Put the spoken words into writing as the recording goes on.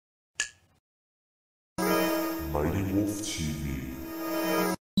MightyWolfTV.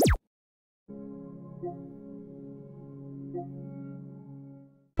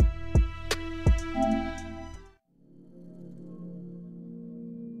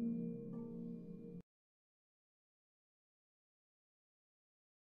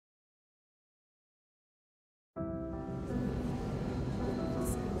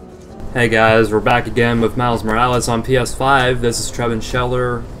 Hey guys, we're back again with Miles Morales on PS5. This is Trevin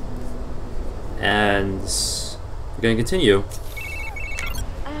Scheller, and we're gonna continue.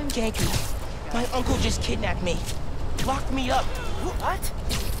 I'm Yankee. My uncle just kidnapped me. Locked me up. What?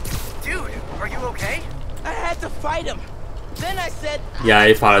 Dude, are you okay? I had to fight him. Then I said... Yeah,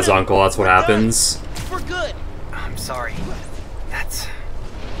 he fought his uncle, that's what happens. For good. I'm sorry. That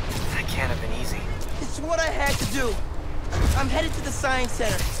can't have been easy. It's what I had to do. I'm headed to the science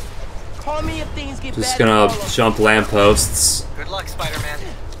center. Call me if things get Just bad. gonna jump lampposts. Good luck, Spider-Man.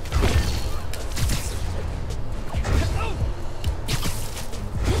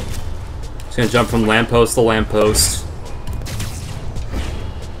 Just gonna jump from lamppost to lamppost.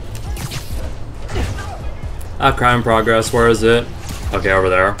 Ah, crime in progress. Where is it? Okay, over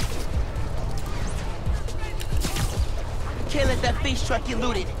there. Can't let that face truck get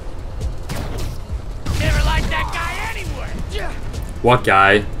looted. Never liked that guy anywhere. What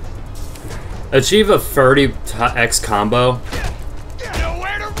guy? Achieve a 30x combo.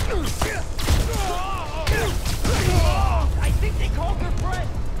 Nowhere to. I think they called their friend.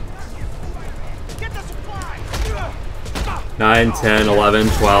 Get the supply. 9, 10, 11,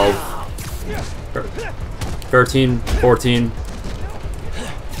 12, 13, 14,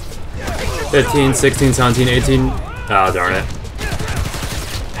 15, 16, 17, 18. Ah, darn it.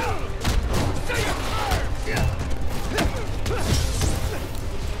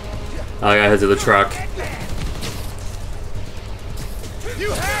 I gotta head to the truck.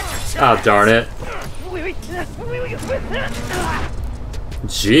 Ah, darn it.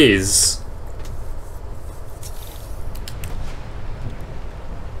 Jeez.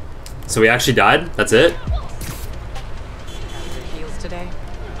 So we actually died? That's it? Heels today.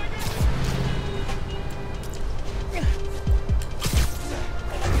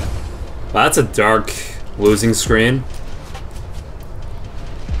 Wow, that's a dark losing screen.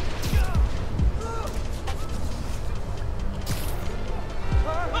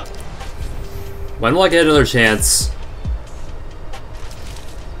 When will I get another chance?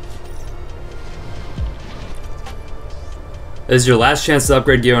 This is your last chance to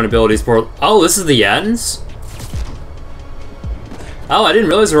upgrade gear and abilities for... Oh, this is the end? Oh, I didn't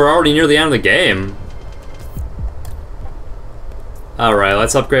realize we were already near the end of the game. Alright,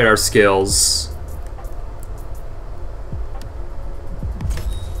 let's upgrade our skills.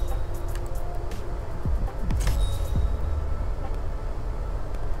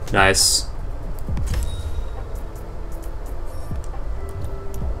 Nice.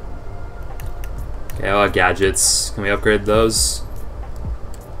 Okay, I got gadgets. Can we upgrade those?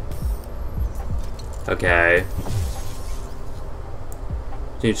 Okay.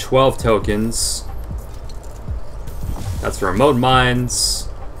 Need 12 tokens. That's for remote mines.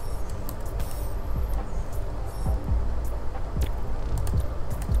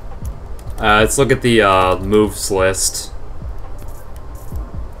 Let's look at the moves list.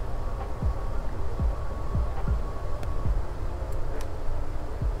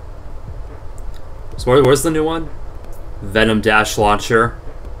 So where's the new one? Venom Dash Launcher.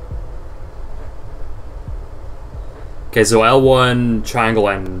 Okay, so L1, triangle,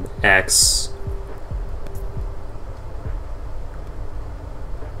 and X.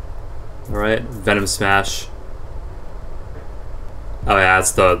 Alright, Venom Smash. Oh yeah,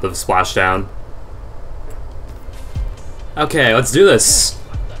 it's the splashdown. Okay, let's do this.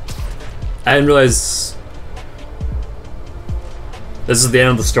 I didn't realize this is the end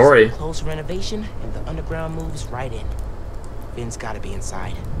of the story. Close renovation and the underground moves right in. Finn's gotta be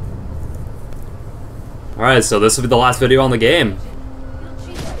inside. Alright, so this will be the last video on the game.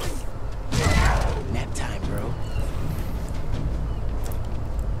 Nap time, bro.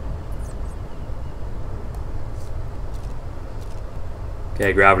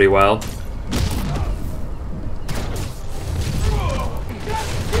 Okay, gravity well.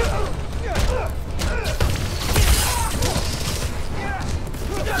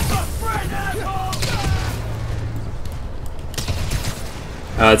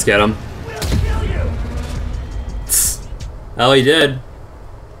 Let's get him. Oh, he did.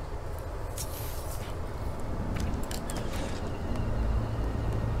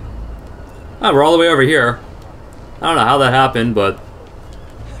 Oh, we're all the way over here. I don't know how that happened, but...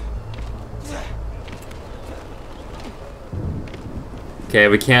 Okay,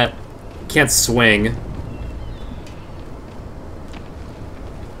 we can't swing.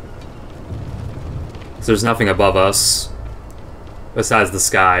 there's nothing above us besides the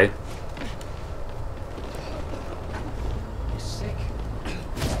sky. You sick?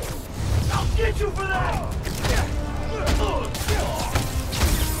 I'll get you for that!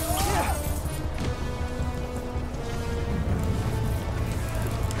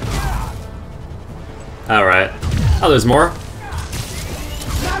 Alright. Oh, there's more? Not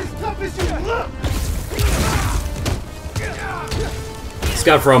as tough as you look! Just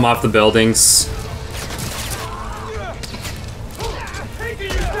gotta throw him off the buildings.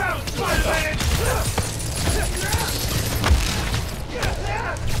 Taking you down, Spider-Man!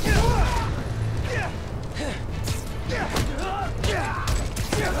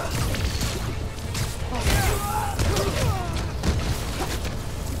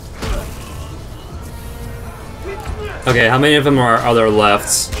 Okay, how many of them are there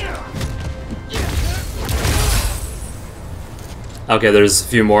left? Okay, there's a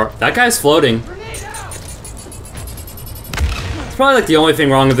few more. That guy's floating. It's probably like the only thing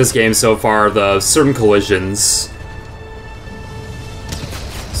wrong with this game so far, the certain collisions.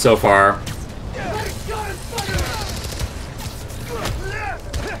 So far.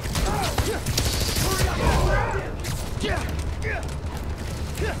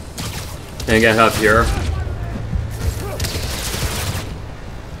 Can I get up here?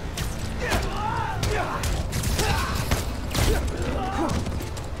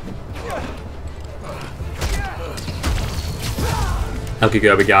 Okay,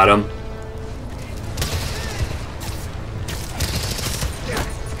 good, we got him.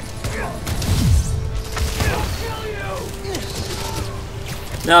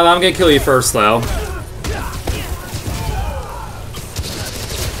 No, I'm gonna kill you first, though.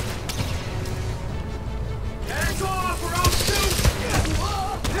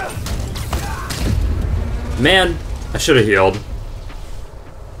 Man, I should have healed.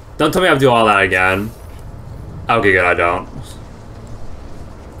 Don't tell me I have to do all that again. Okay, good, I don't.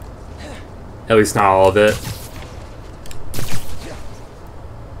 At least not all of it.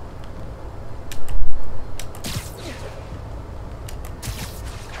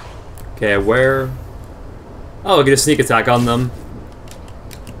 Okay, where? Oh, I get a sneak attack on them.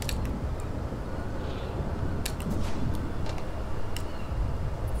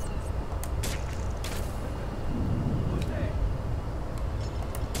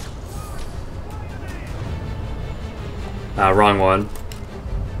 Wrong one.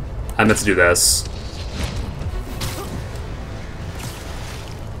 I meant to do this.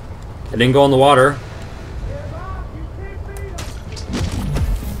 I didn't go in the water.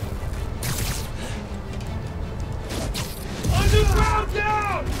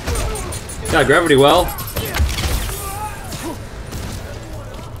 Got gravity well.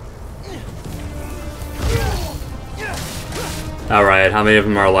 Alright, how many of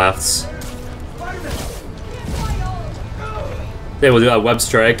them are left? They will do that web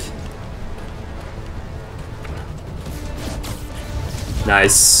strike.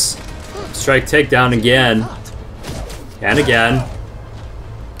 Nice. Strike takedown again. And again.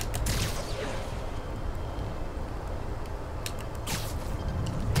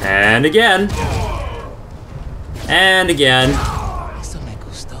 And again. And again.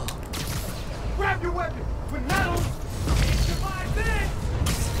 Grab your weapon with metals.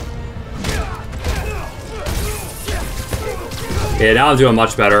 Okay, now I'm doing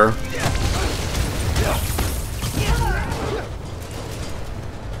much better.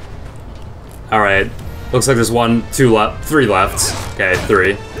 Alright. Looks like there's 3 left. Okay,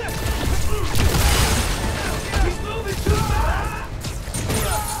 3.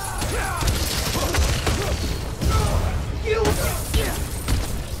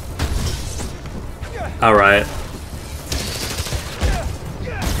 Alright.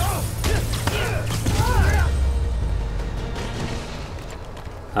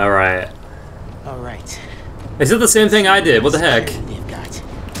 Alright. Alright. They said the same thing I did. What the heck? They've got.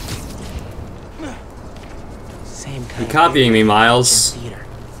 Same kind You're copying me, Miles. theater.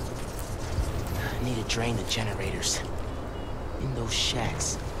 I need to drain the generators. In those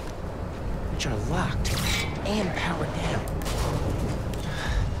shacks. Which are locked and powered down.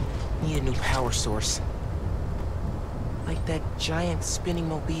 Need a new power source. Like that giant spinning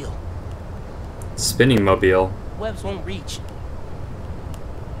mobile. Spinning mobile. Webs won't reach.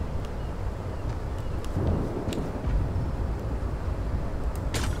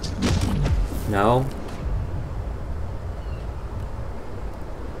 No.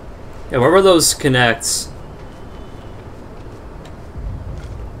 Yeah, where were those connects?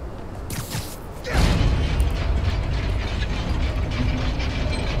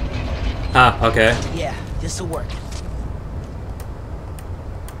 Ah, okay. Yeah, this'll work.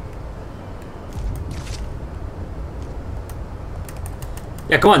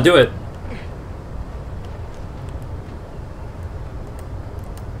 Yeah, come on, do it.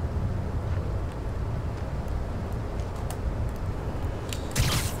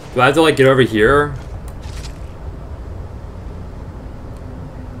 Do I have to like get over here?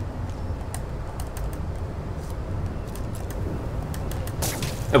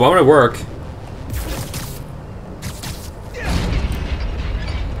 Hey, why would it work?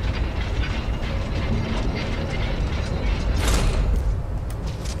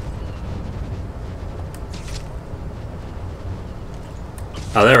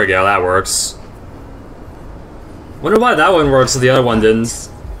 Oh, there we go, that works. Wonder why that one works and the other one didn't.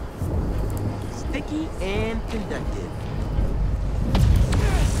 Sticky and conductive.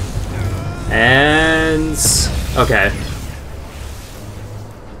 And... okay.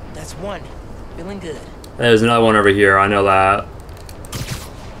 That's one. Feeling good. There's another one over here, I know that.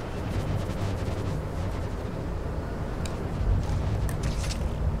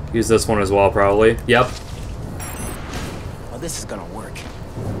 Use this one as well, probably. Yep. Well, this is gonna work.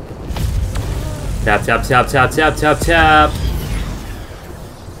 Tap, tap, tap, tap, tap, tap, tap.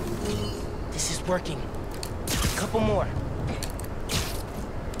 This is working. A couple more.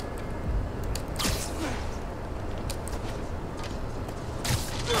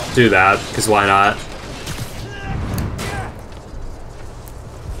 Do that, because why not?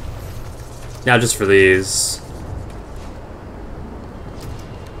 Now just for these.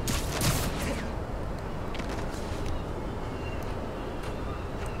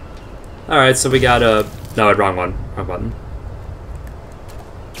 Alright, so we got a... no, wrong one. Wrong button.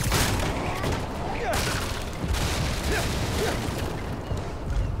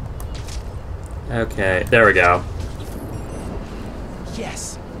 Okay, there we go.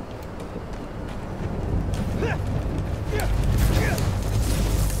 Yes.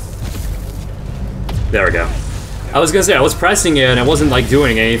 There we go. I was gonna say, I was pressing it and it wasn't like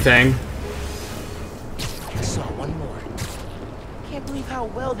doing anything. I saw one more. Can't believe how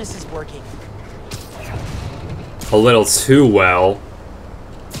well this is working. A little too well.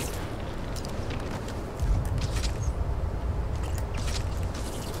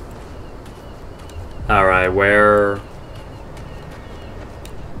 Alright, where...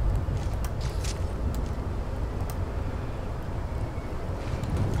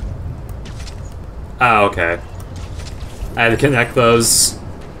 oh, okay. I had to connect those.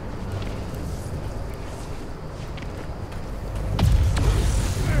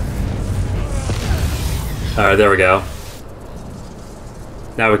 Alright, there we go.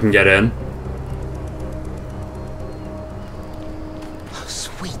 Now we can get in. Oh,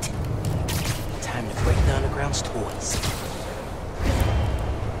 sweet. Time to break the underground's toys.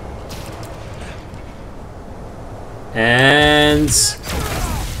 And...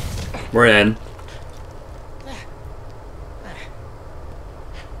 we're in.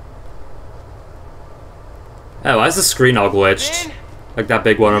 Oh, why is the screen all glitched? Like that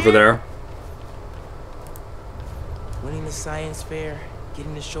big one over there. Winning the science fair,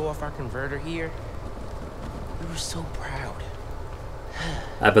 getting to show off our converter here. We were so proud.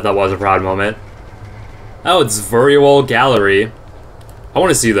 I bet that was a proud moment. Oh, it's Virtual Gallery. I want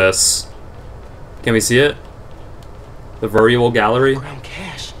to see this. Can we see it? The Virtual Gallery? Ground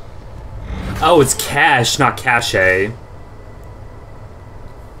cash. Oh, it's cash, not cache.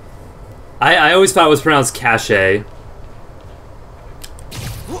 I always thought it was pronounced cache.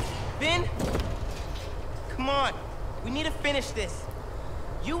 Ben, come on. We need to finish this.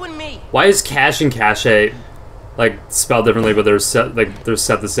 You and me. Why is cache and cache like spelled differently, but they're set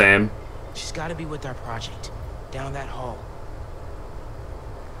the same? She's got to be with our project. Down that hall.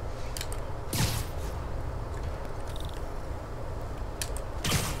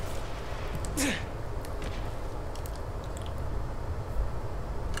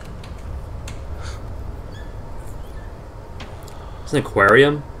 It's an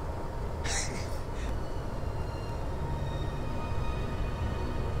aquarium.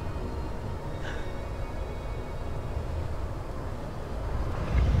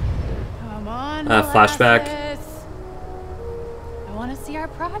 Come on, flashback. Molasses. I want to see our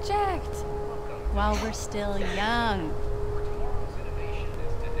project while we're still young.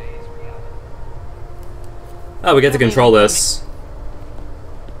 Oh, we get to control this.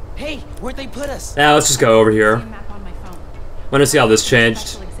 Hey, where'd they put us? Yeah, let's just go over here. Map on my phone. Want to see how this changed?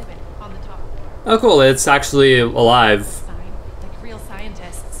 Special exhibit on the top. Oh, cool! It's actually alive. Sign, like real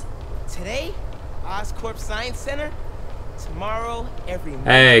scientists. Today, Oscorp Science Center. Tomorrow, every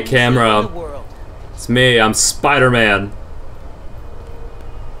Hey, museum camera. in the world. It's me. I'm Spider-Man.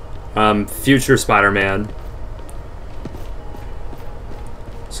 Future Spider-Man.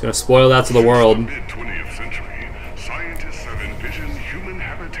 Just gonna spoil that to the world. Mid-20th century, scientists have envisioned human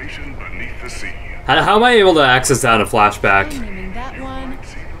How am I able to access that in a flashback? I'm naming that one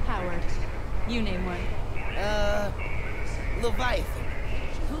Howard. You name one. Leviathan.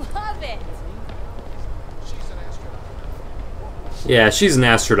 Love it. Yeah, she's an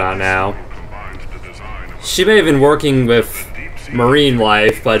astronaut now. She may have been working with marine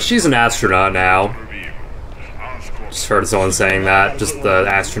life, but she's an astronaut now. Just heard someone saying that, just the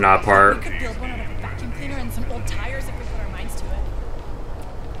astronaut part. We could build one out of a vacuum cleaner and some old tires if we put our minds to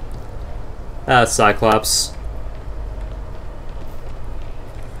it. Cyclops.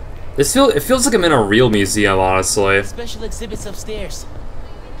 It feels like I'm in a real museum, honestly. Special exhibits upstairs.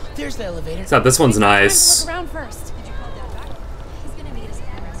 There's the elevator. Except this one's nice. Look around first. Did you call Dad back? He's gonna meet us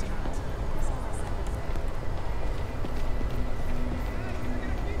at the restaurant.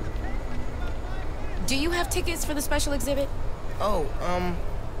 Do you have tickets for the special exhibit? Oh,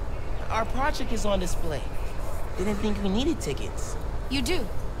 our project is on display. Didn't think we needed tickets. You do,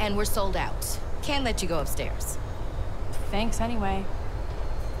 and we're sold out. Can't let you go upstairs. Thanks anyway.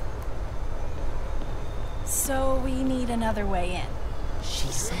 So we need another way in. She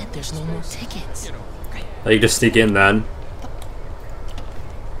said there's no more tickets. Oh, you just sneak in then.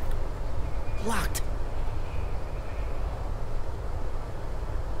 Locked.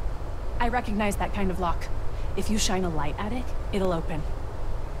 I recognize that kind of lock. If you shine a light at it, it'll open.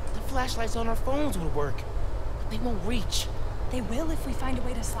 The flashlights on our phones would work, but they won't reach. They will if we find a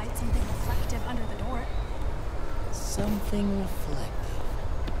way to slide something reflective under the door. Something reflective.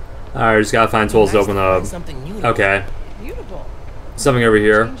 Alright, just gotta find tools to open up. Something new. Okay. Beautiful. Something over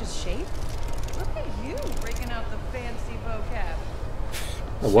here. Changes shape. Look at you breaking out the fancy vocab.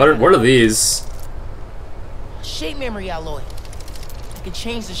 What are these? Shape memory alloy. I can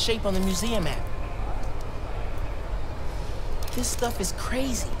change the shape on the museum map. This stuff is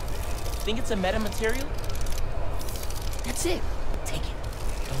crazy. Think it's a meta material? That's it. Take it.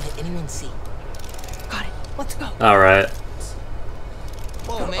 Don't let anyone see. Got it. Let's go. Alright.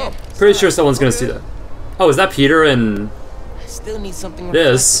 Whoa, man. Pretty sure someone's gonna see that. Oh, is that Peter and I still need something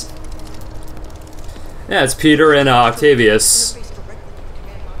this? Yeah, it's Peter and Octavius.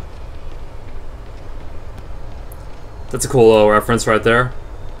 That's a cool little reference right there.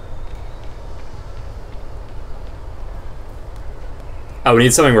 Oh, we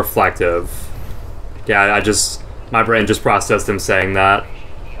need something reflective. Yeah, my brain just processed him saying that.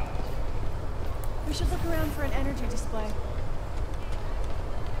 We should look around for an energy display.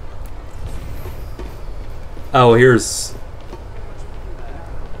 Oh, here's...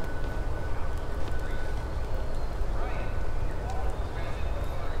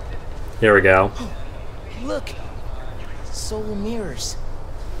 Here we go. Look. Solar mirrors.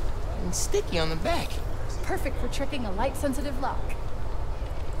 And sticky on the back. Perfect for tricking a light-sensitive lock.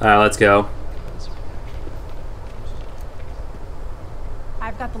 Alright, let's go.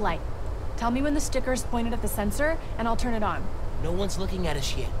 I've got the light. Tell me when the sticker's pointed at the sensor, and I'll turn it on. No one's looking at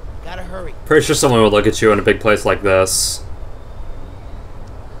us yet. Gotta hurry. Pretty sure someone would look at you in a big place like this.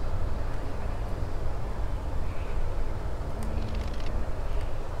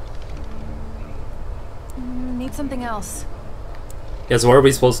 Need something else. Yeah, so what are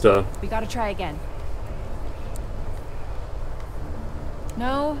we supposed to... We gotta try again.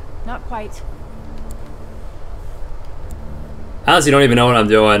 No, not quite. I honestly don't even know what I'm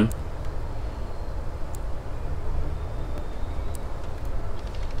doing.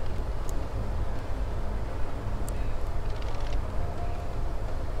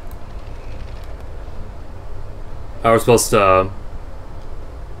 Oh, we're supposed to...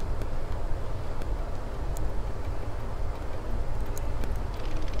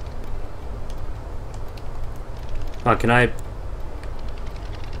 Oh, can I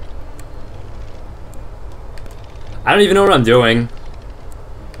don't even know what I'm doing.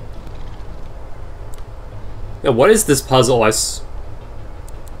 Yeah, what is this puzzle?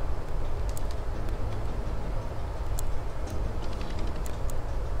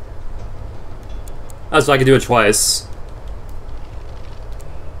 Oh, so I can do it twice.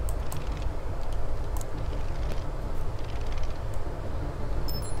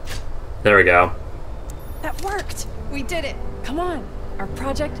 There we go. That worked! We did it! Come on! Our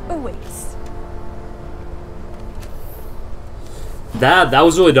project awaits. That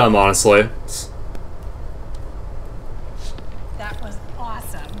was really dumb, honestly. That was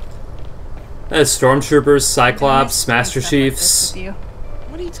awesome. Stormtroopers, Cyclops, Master Stuff like this Chiefs. with you.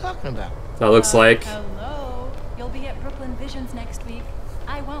 What are you talking about? That looks like. Hello. You'll be at Brooklyn Visions next week.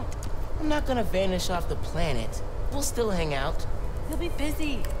 I won't. I'm not gonna vanish off the planet. We'll still hang out. You'll be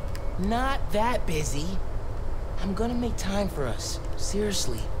busy. Not that busy. I'm gonna make time for us.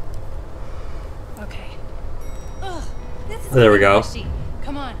 Seriously. Okay. Ugh. This is There we go.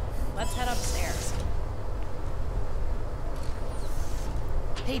 Come on. Let's head upstairs.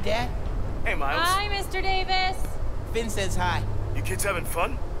 Hey, Dad. Hey, Miles. Hi, Mr. Davis. Finn says hi. You kids having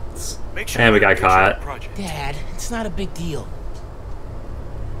fun? Make sure And we you got get your caught. project. Dad, it's not a big deal.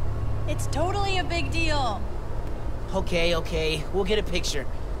 It's totally a big deal. Okay. We'll get a picture.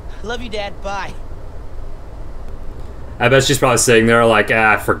 Love you, Dad. Bye. I bet she's probably sitting there like,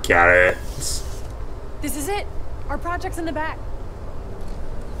 ah, forget it. This is it. Our project's in the back.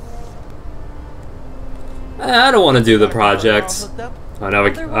 I don't want to do the project. Hooked up? Oh no,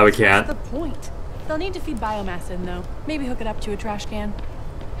 we can't. What's the point? They'll need to feed biomass in, though. Maybe hook it up to a trash can.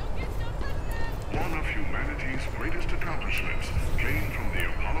 One of humanity's greatest accomplishments came from the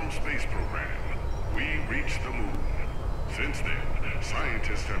Apollo space program. We reached the moon. Since then,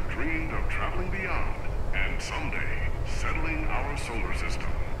 scientists have dreamed of traveling beyond and someday settling our solar system.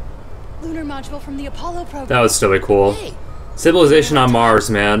 Lunar module from the Apollo program. That would still be cool. Hey. Civilization on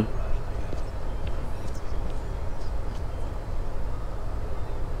Mars, man.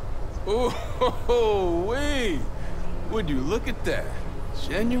 Oh, wait! Would you look at that?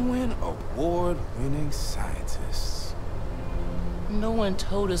 Genuine award-winning scientists. No one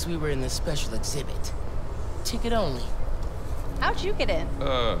told us we were in the special exhibit. Ticket only. How'd you get in?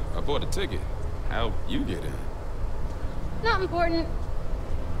 I bought a ticket. How'd you get in? Not important.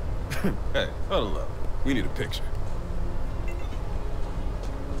 Hey, huddle up. We need a picture.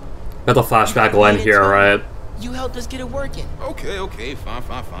 Bet the flashback will end here, right? You helped us get it working. Okay,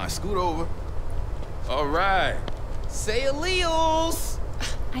 fine. Scoot over. All right. Say alleles.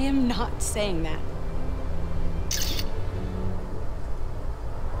 I am not saying that.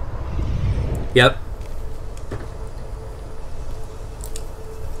 Yep.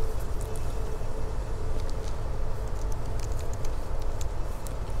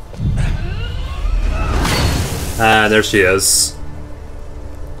 There she is.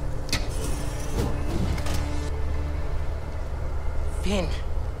 Finn,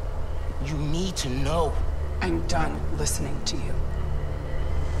 you need to know. I'm done listening to you.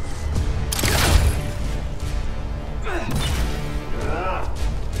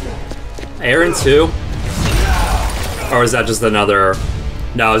 Aaron too? Or is that just another...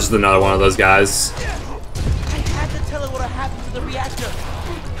 No, it's just another one of those guys. I had to tell her what happened to the reactor.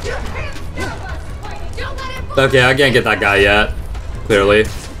 Okay, I can't get that guy yet. Clearly.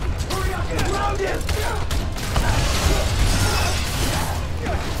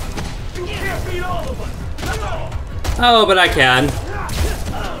 Oh, but I can.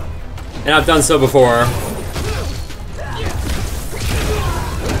 And I've done so before.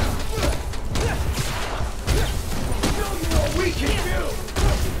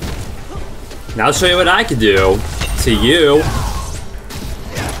 Now I'll show you what I can do to you.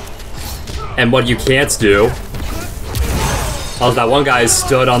 And what you can't do. Oh, that one guy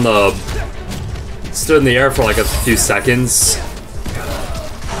stood in the air for like a few seconds.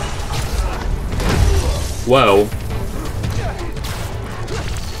 Whoa.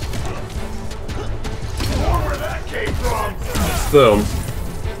 Boom.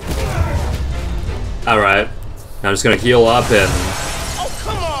 Alright. Now I'm just gonna heal up and... Oh,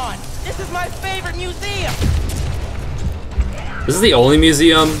 come on! This is my favorite museum! This is the only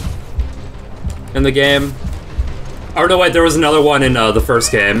museum in the game? Oh no, wait, there was another one in the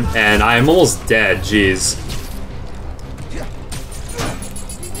first game, and I am almost dead, jeez.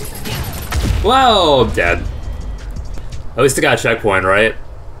 Whoa, I'm dead. At least I got a checkpoint, right?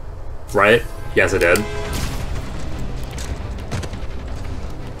 Right? Yes, I did.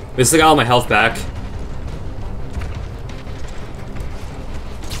 At least I got all my health back.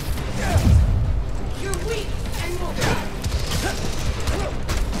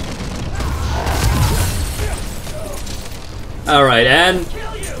 Alright, and...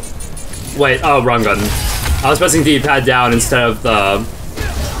 Wait, oh, wrong button. I was pressing D-pad down instead of the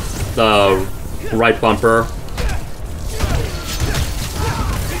right bumper.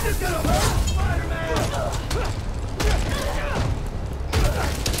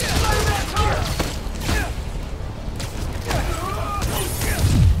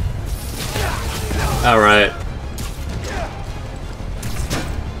 Alright.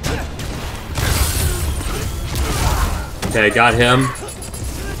 Okay, got him.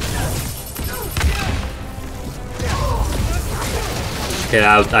 Okay,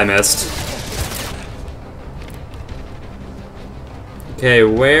 I missed. Okay,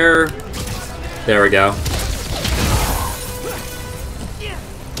 where? There we go.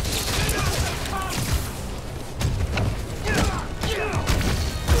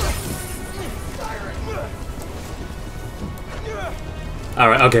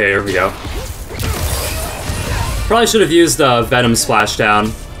 Alright, okay, here we go. Probably should have used Venom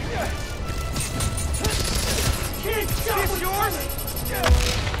Splashdown.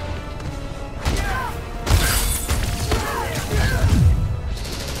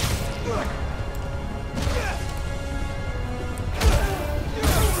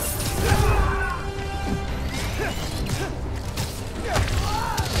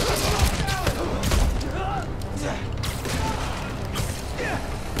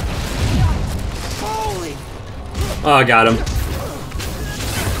 Oh, I got him.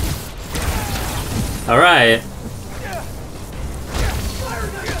 Alright.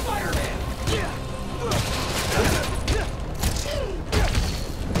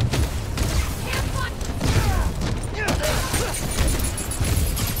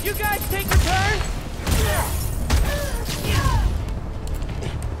 You guys take your turn.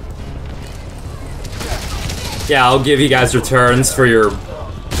 Yeah, I'll give you guys returns for your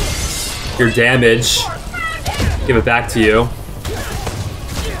damage. Give it back to you.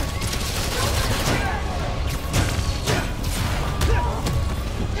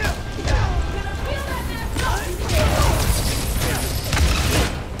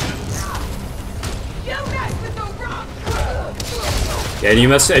 And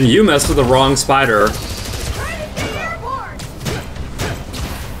you messed with the wrong spider.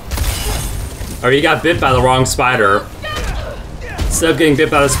 Or you got bit by the wrong spider. Instead of getting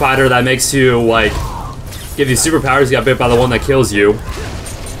bit by the spider that makes you, like, give you superpowers, you got bit by the one that kills you.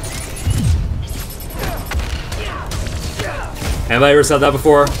 Anybody ever said that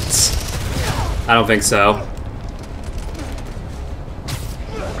before? I don't think so.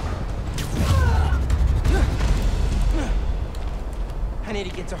 I need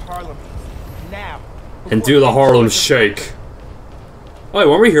to get to Harlem. Now. And do the Harlem Shake. Oh, wait,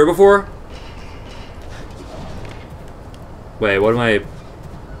 weren't we here before? Wait, what am I...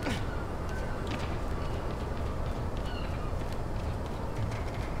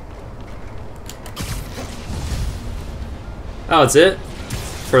 Oh, that's it?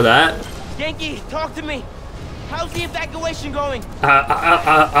 For that? Yankee, talk to me. How's the evacuation going?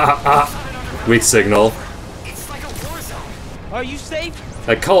 Weak signal. It's like a war zone. Are you safe?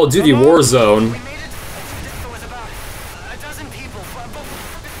 A Call of Duty war zone. We made it. There was about a dozen people.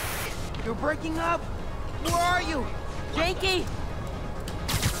 You're breaking up. Where are you? Yankee!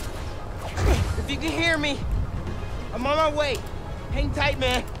 If you can hear me, I'm on my way. Hang tight,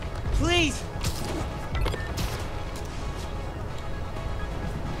 man. Please.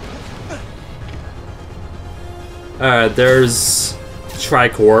 Alright, there's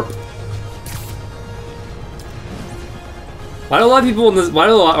Tricorp. Why are a lot of people in this? Why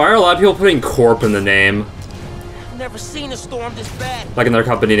are a lot of people putting Corp in the name? I've never seen a storm this bad. Like in their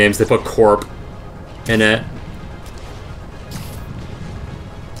company names, they put Corp in it.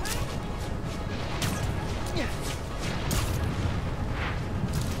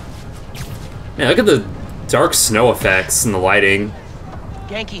 Man, look at the dark snow effects and the lighting.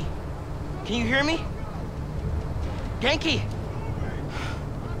 Yankee, can you hear me? Yankee!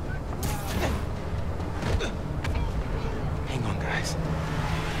 Hang on, guys.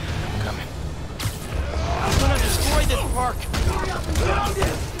 I'm coming. I'm gonna destroy this park.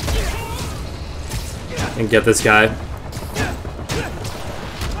 And get this guy.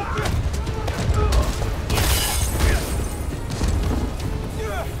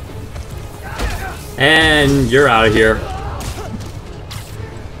 And you're out of here.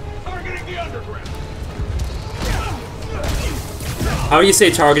 How do you say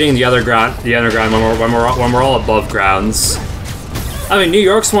targeting the underground when we're all above grounds? I mean, New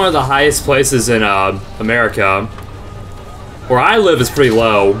York's one of the highest places in America. Where I live is pretty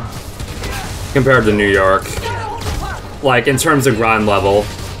low compared to New York, like in terms of ground level.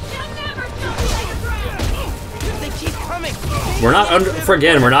 We're not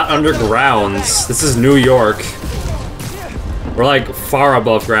we're not undergrounds. This is New York. We're like far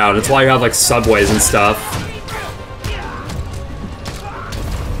above ground. That's why you have like subways and stuff.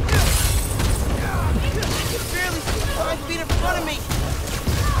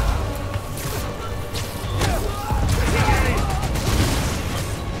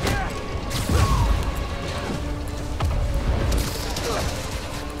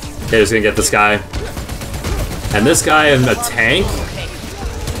 Okay, just gonna get this guy. And this guy in a tank?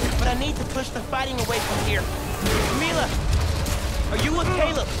 But I need to push the fighting away from here. Camila, are you with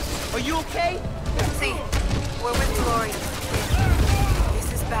Caleb? Are you okay? See, we're with Gloria.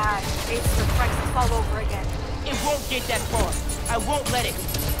 This is bad. It's the crisis all over again. It won't get that far. I won't let it.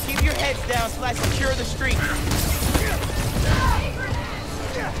 Keep your heads down till I secure the street.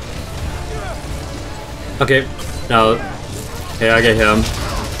 Okay, now, okay, I get him.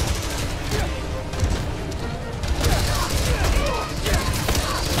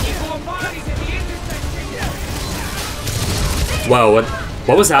 Whoa,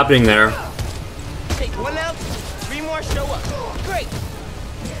 what was happening there? Take one out, 3 more show up. Great.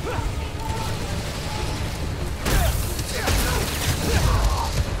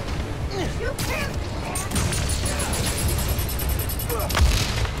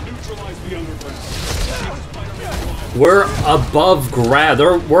 We're above ground.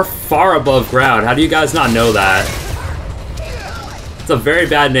 We're far above ground. How do you guys not know that? a very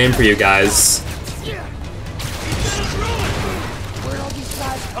bad name for you guys. Where'd all these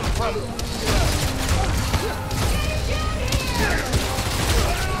guys come from?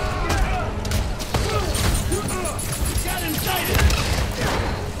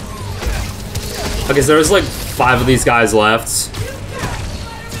 Okay, so there's like 5 of these guys left,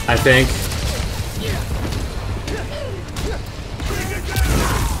 I think.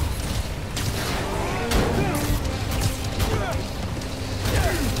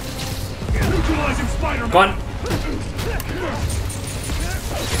 Come on.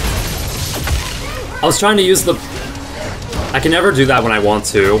 I was trying to use the... I can never do that when I want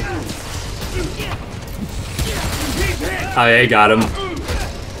to. Oh yeah, got him.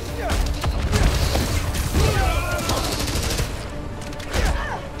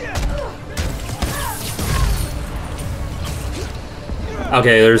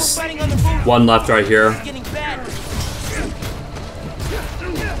 Okay, there's one left right here.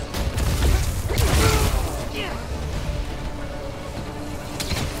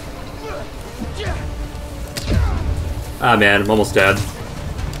 Ah man, I'm almost dead.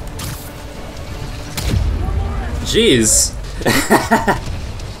 Jeez.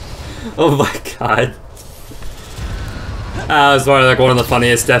 Oh my god. That was probably like one of the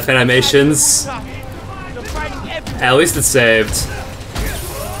funniest death animations. At least it's saved.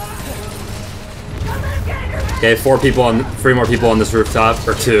 Okay, 3 more people on this rooftop,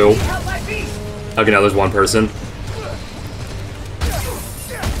 or 2. Okay, now there's 1 person.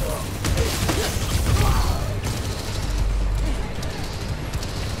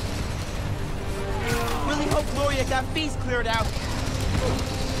 Really hope Gloria got fees cleared out.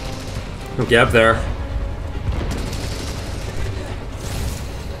 Get up there.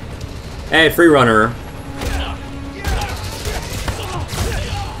 Hey, free runner.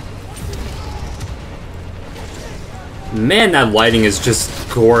 Man, that lighting is just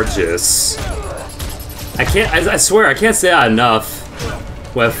gorgeous. I swear, I can't say that enough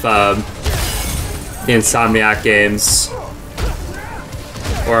with the Insomniac games.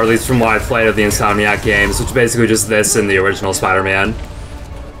 Or at least from what I played of the Insomniac games, which is basically just this and the original Spider-Man.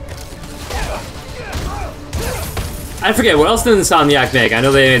 I forget, what else did Insomniac make? I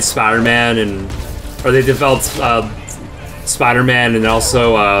know they made Spider-Man or they developed Spider-Man and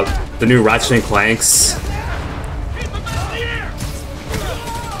also the new Ratchet & Clanks.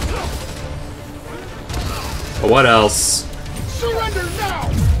 But what else? Surrender now!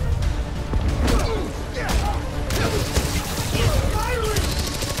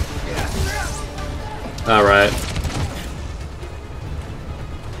 Alright.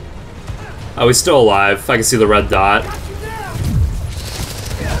 Oh, he's still alive. I can see the red dot.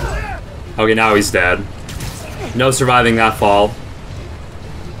 Okay, now he's dead. No surviving that fall.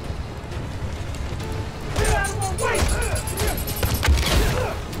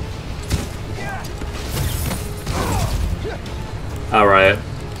 Alright.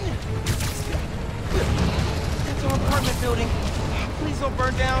 That's our apartment building. Please don't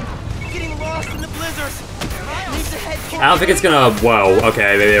burn down. Getting lost in the blizzards. I don't think it's gonna... Whoa,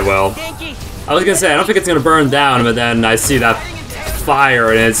 okay, maybe it will. I was gonna say, I don't think it's gonna burn down, but then I see that fire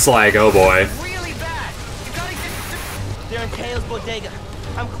and it's like, oh boy. They're in Kale's bodega.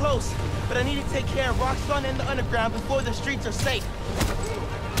 I'm close, but I need to take care of Roxxon and the underground before the streets are safe.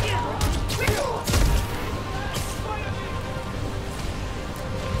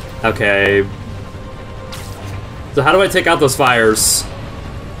 Okay. So how do I take out those fires?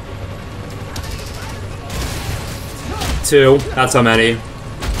 2, not so many.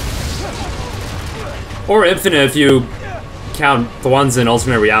 Or infinite if you count the ones in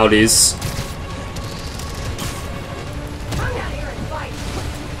alternate realities.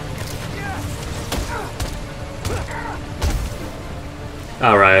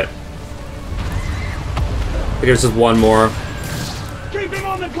 Alright. I think there's just 1 more. Keep him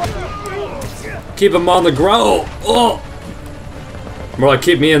on the ground! Keep him on the ground! Oh! More like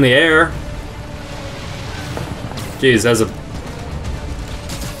keep me in the air. Jeez, that's a...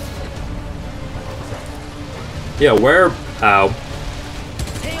 Yeah, where... Ow.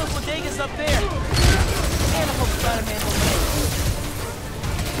 Kale's bodega's up there. And I hope Spider-Man will make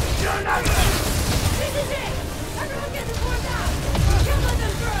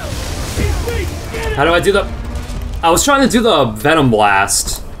it. How do I do the... I was trying to do the Venom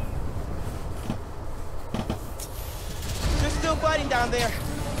Blast. They're still fighting down there.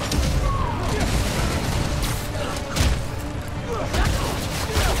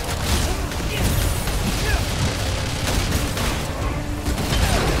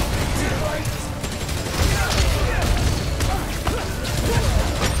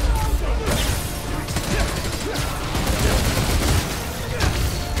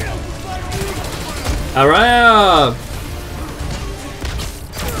 Alright.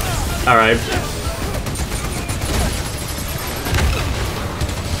 Alright.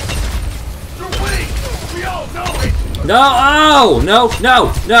 No! Oh! No!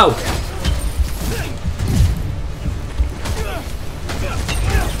 No! No!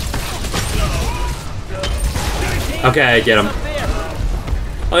 Okay, get him.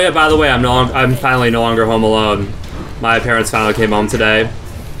 Oh yeah, by the way, I'm finally no longer home alone. My parents finally came home today.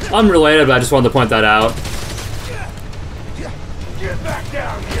 Unrelated, but I just wanted to point that out.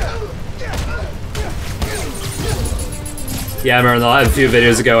 Yeah, I remember a few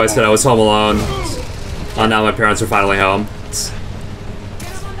videos ago I said I was home alone. Oh, now my parents are finally home. So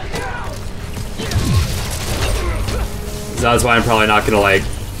that's why I'm probably not gonna like.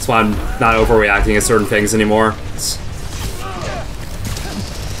 That's why I'm not overreacting to certain things anymore.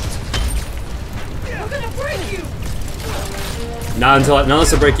 Not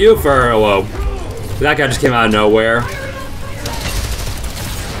unless I break you for. Oh, whoa. That guy just came out of nowhere.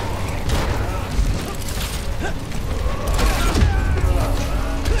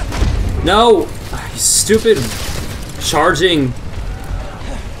 No! You stupid charging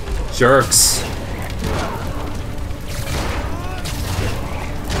jerks.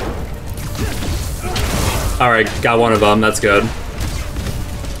 Alright, got one of them, that's good.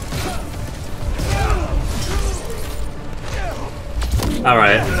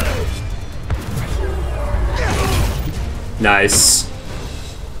 Alright. Nice.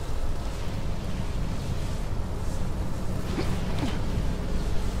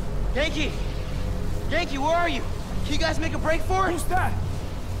 Yankee! Yankee, where are you? Can you guys make a break for it? Who's that?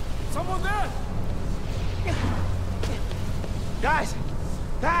 Someone there? Guys!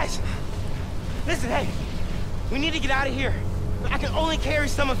 Guys! Listen, hey! We need to get out of here. I can only carry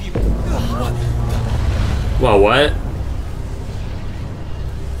some of you. Well, what?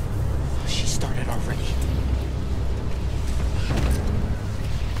 She started already.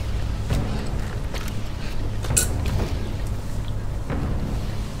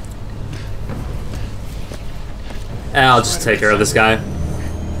 I'll just take care of this guy.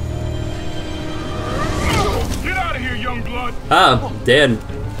 Get out of here, young blood. Oh, Dan.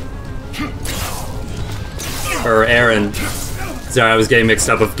 Or Aaron. Sorry, I was getting mixed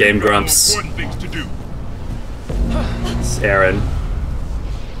up with Game Grumps. It's Aaron.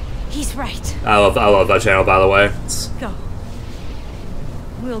 He's right. I love that channel, by the way. Go.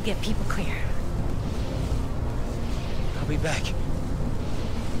 We'll get people clear. I'll be back.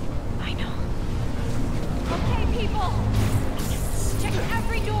 I know. Okay, people. Check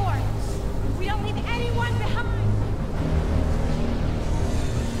every door. We don't leave anyone behind.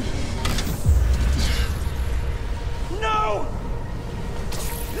 No!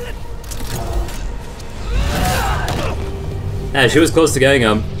 Yeah, she was close to getting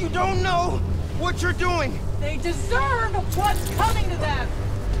him. You don't know what you're doing. They deserve what's coming to them.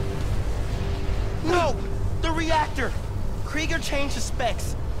 No, the reactor. Krieger changed the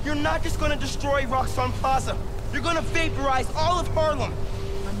specs. You're not just gonna destroy Roxxon Plaza. You're gonna vaporize all of Harlem.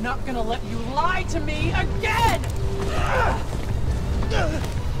 I'm not gonna let you lie to me again!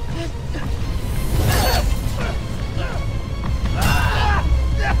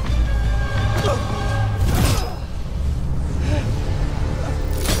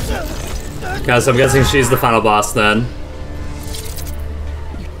 Guys, I'm guessing she's the final boss then.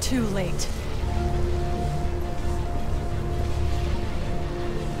 You're too late.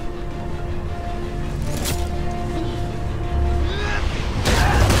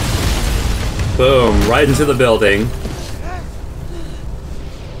 Boom, right into the building.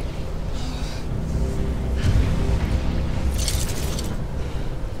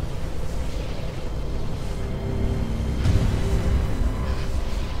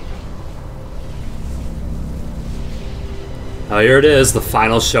 Oh, here it is, the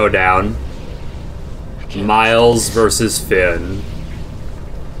final showdown. Miles versus Finn.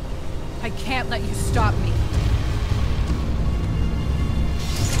 I can't let you stop me.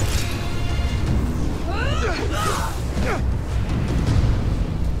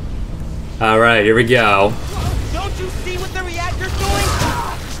 Alright, here we go. Don't you see what the reactor's doing?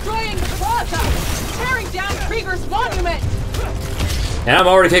 Destroying the plaza! Tearing down Krieger's monument! And I'm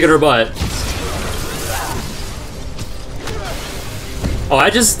already kicking her butt. Oh,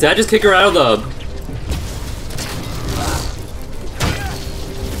 did I just kick her out of the...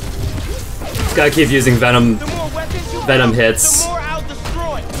 Gotta keep using venom hits.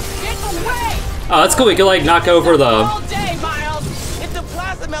 Oh, that's cool. We can like knock over the... All day, Miles. If the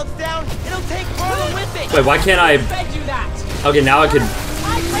plaza melts down, it'll take Harlem with it. Wait, why can't I... Okay, now I could...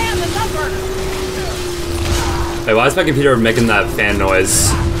 I ran the number. Wait, why is my computer making that fan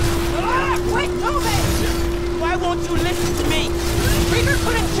noise? Quick, move it!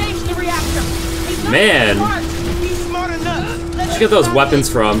 Man! Where'd you get those weapons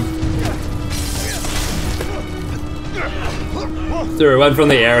from? Thru, went from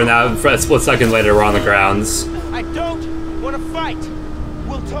the air, and now a split second later we're on the grounds. I don't want to fight.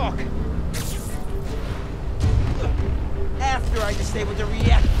 We'll talk. After I disable the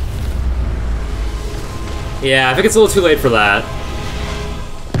reactor. Yeah, I think it's a little too late for that.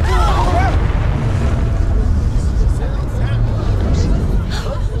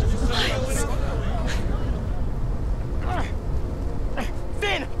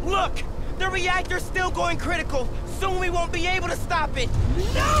 Finn, look! The reactor's still going critical. Soon we won't be able to stop it.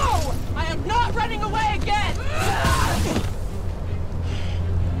 No! I am not running away again!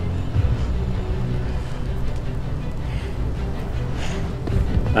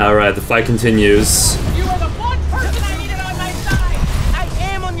 Alright, the fight continues. You are the one person I needed on my side! I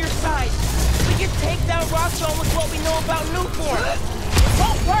am on your side! We can take down Roxxon with what we know about Newform! It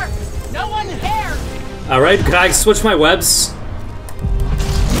won't work! No one cares! Alright, can I switch my webs?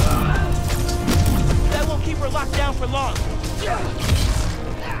 That won't keep her locked down for long.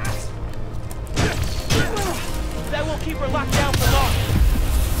 That won't keep her locked down for long.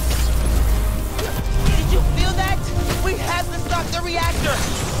 Did you feel that? We have to stop the reactor!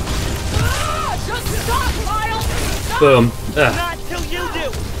 Just stop, Miles! Stop! Boom. Not till you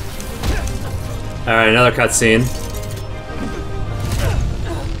do! Alright, another cutscene.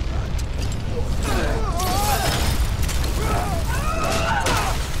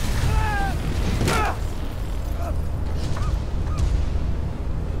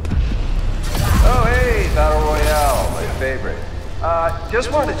 Oh, hey, Battle Royale, my favorite.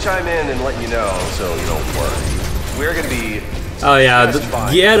 Just wanted to chime in and let you know, so you don't worry. We're gonna be... Oh yeah,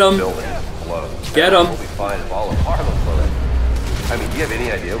 get him! Get him! We'll be fine if all of Harlem flooded. I mean, do you have any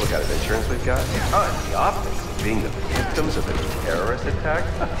idea what kind of insurance we've got? The optics of being the victims of a terrorist attack?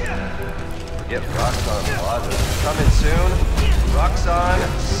 Forget Roxxon Plaza. Coming soon, Roxxon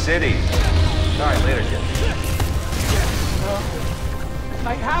City. Alright, later, kid.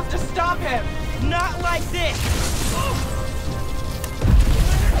 I have to stop him! Not like this!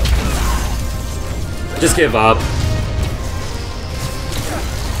 Just give up.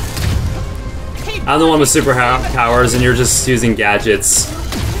 I'm the one with super powers and you're just using gadgets.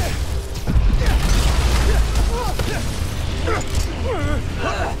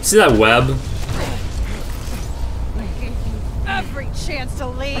 See that web? I gave you every chance to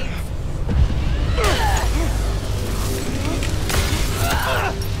leave.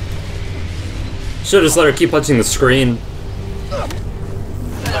 Should've just let her keep punching the screen.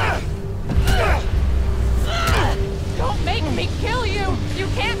 Don't make me kill you! You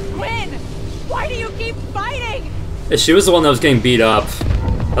can't win! Why do you keep fighting? She was the one that was getting beat up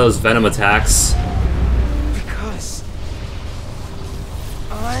by those venom attacks. Because...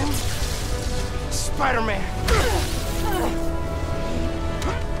 I'm... Spider-Man.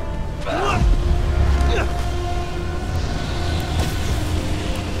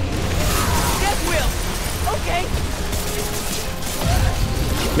 Death Wheel! Okay!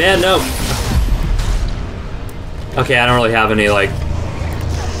 Man, no. Okay, I don't really have any, like...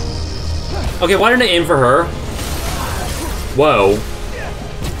 Okay, why didn't I aim for her? Whoa.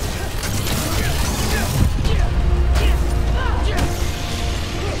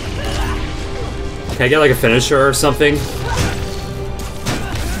 Can I get, like, a finisher or something?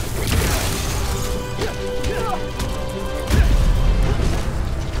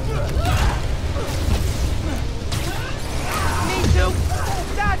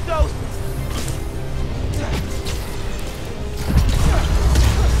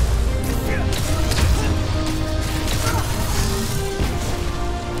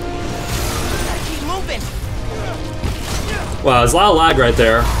 Wow, there's a lot of lag right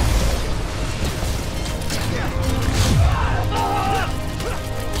there.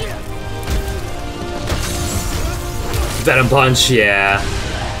 Venom Punch, yeah.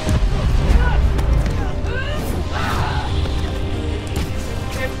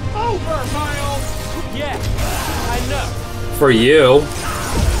 It's over, Miles! Yeah, I know. For you.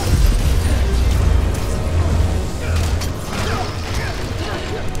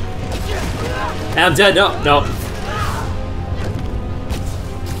 And I'm dead, no.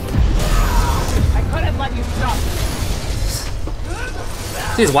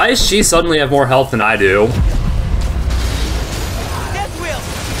 Jeez, why does she suddenly have more health than I do?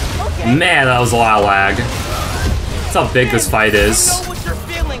 Man, that was a lot of lag. That's how big this fight is. I know what you're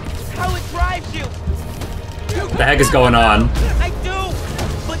feeling, how it drives you. What the heck is going on? I do,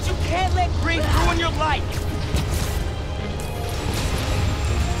 but you can't let grief ruin your life.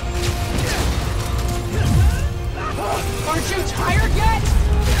 Aren't you tired yet?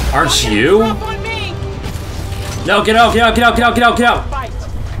 Aren't you? Up on me. No, get out, get out, get out, get out, get out, get out!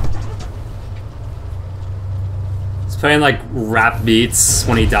 He's playing like rap beats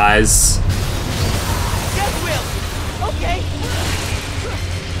when he dies. Death wheel. Okay.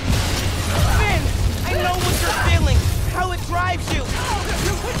 Finn, I know what you're feeling. How it drives you.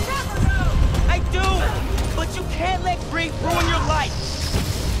 You could never know. I do, but you can't let grief ruin your life.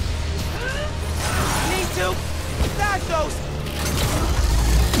 Need to start those.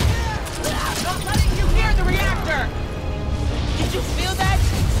 Not letting you near the reactor. Did you feel that?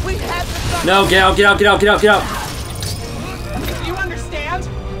 We have the. No, get out, get out, get out, get out, get out! If you understand,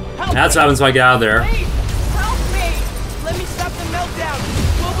 help That's me. what happens when I get out of there. Please, help me. Let me stop the meltdown.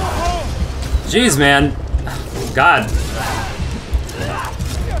 We'll go home. Jeez, man. God.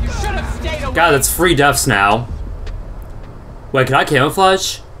 You should have stayed away. God, that's 3 deaths now. Wait, can I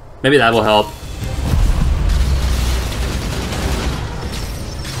camouflage? Maybe that will help.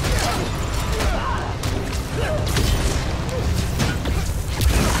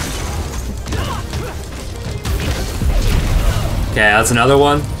 Okay, that's another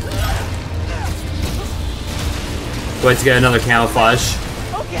one. Wait to get another camouflage.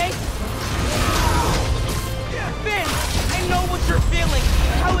 Okay. Finn, I know what you're feeling.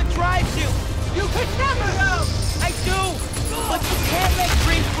 How it drives you. You could never know. I do, but you can't let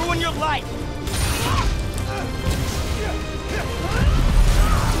grief ruin your life.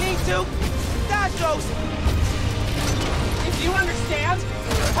 Need to dodge those. If you understand,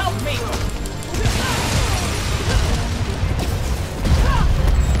 help me.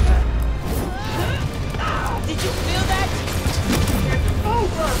 Did you feel that? It's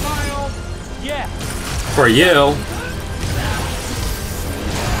over, Miles! Yeah. For you.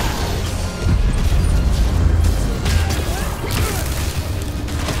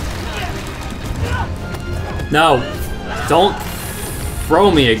 No. Don't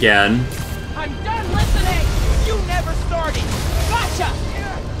throw me again. I'm done listening! You never started! Gotcha!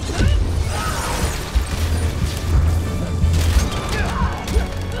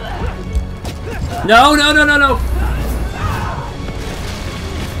 No, no, no, no, no.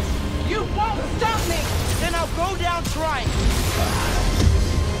 You won't stop me! Then I'll go down trying.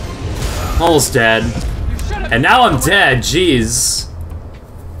 Almost dead. And now I'm dead, jeez.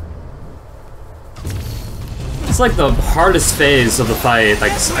 It's like the hardest phase of the fight,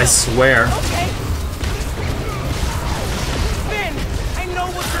 like, I swear. Okay. Finn, I know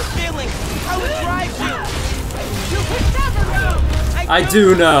what you're feeling. How it drives you. You could never know. I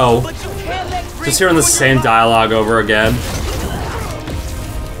do know. But you can't let grief Just hearing the ruin your same life. dialogue over again.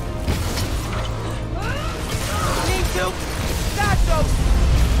 Need to stop those.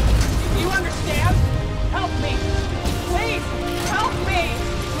 You understand? Help me. Please, help me.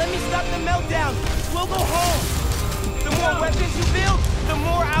 Let me stop the meltdown. We'll go home. The more weapons you build, the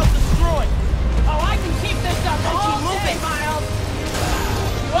more I'll destroy. Oh, I can keep this up all day, Miles.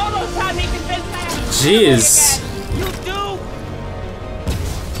 You almost had me convinced I had to Jeez. You do?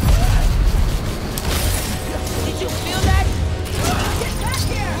 Did you feel that? Get back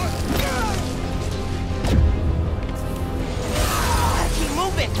here! Keep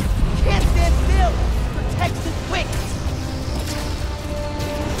moving. Can't stand still. Protect it quick.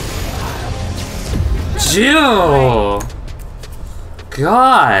 Jill!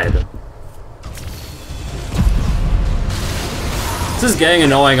 God. This is getting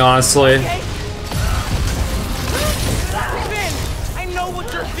annoying, honestly. Okay. Finn, I know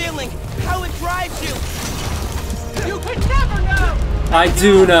what you're feeling. How it drives you. You could never know. I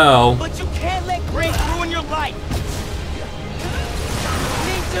do know. But you can't let grief ruin your life.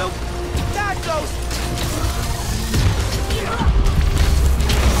 Need to dodge those.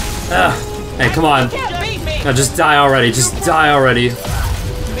 Ugh. Hey, come on. Can't beat me. No, just die already. Just die already.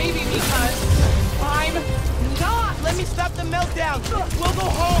 Maybe because I'm not. Let me stop the meltdown. We'll go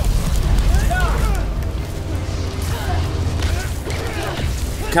home.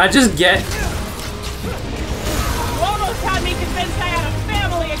 Can I just get... You almost had me convinced I had a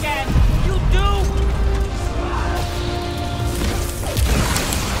family again. You do.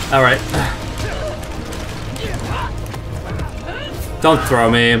 Alright. Don't throw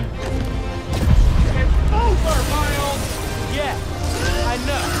me. It's over, Miles. Yeah, I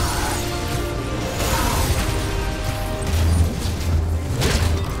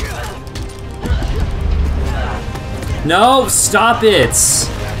No, stop it.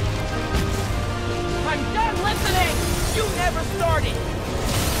 I'm done listening. You never started.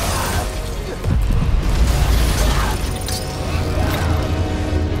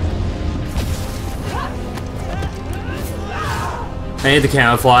 I need the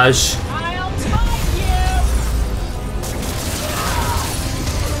camouflage. I'll find you.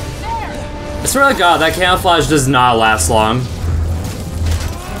 There. I swear to God, that camouflage does not last long.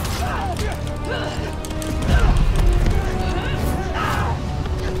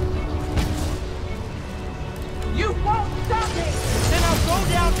 You won't stop me! Then I'll go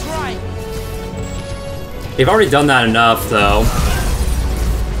down trying! You've already done that enough, though.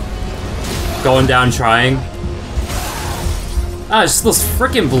 Going down trying. Ah, just those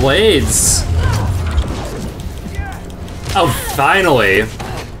freaking blades. Oh, finally.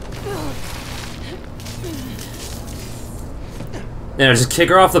 Yeah, just kick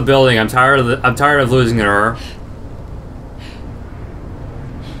her off the building. I'm tired of losing her.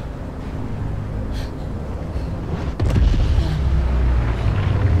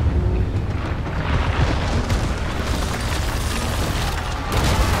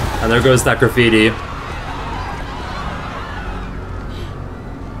 And there goes that graffiti.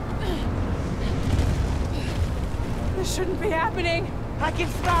 This shouldn't be happening. I can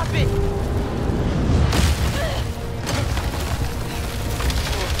stop it.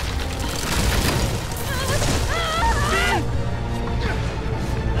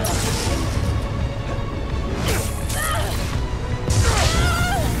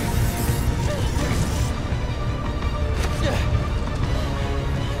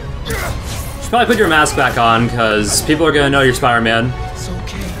 Probably put your mask back on, because people are gonna know you're Spider-Man. It's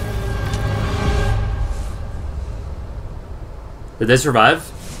okay. Did they survive?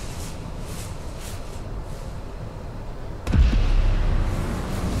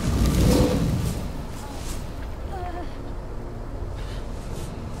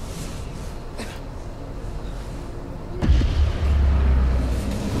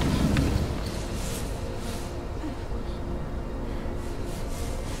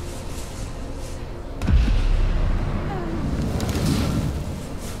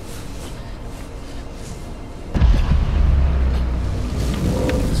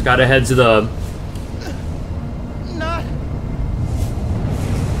 Gotta head to the... Not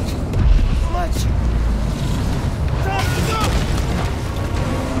much time to go.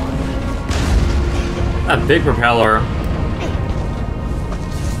 That big propeller.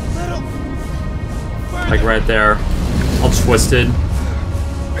 Like right there. All twisted.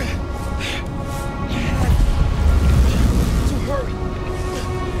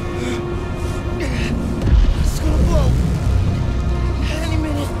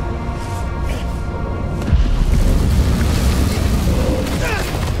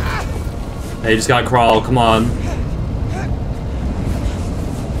 Hey, you just gotta crawl, come on.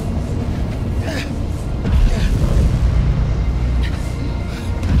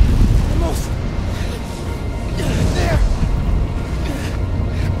 Almost there.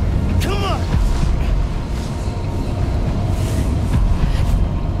 Come on.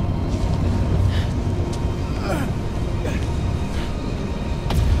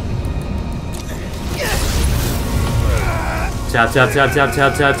 Tap tap tap tap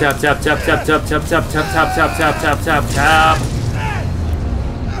tap tap tap tap tap tap tap tap tap tap tap tap tap tap tap tap.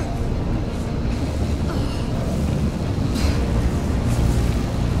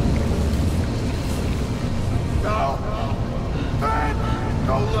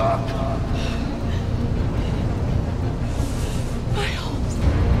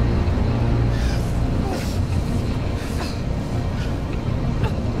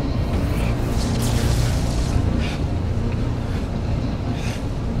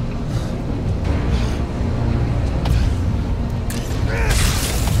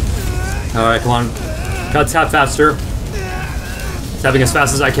 Alright, come on. Gotta tap faster. Tapping as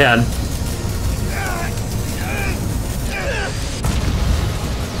fast as I can.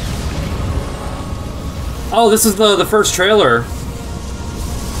 Oh, this is the first trailer.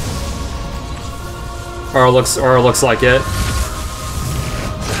 Or it looks like it.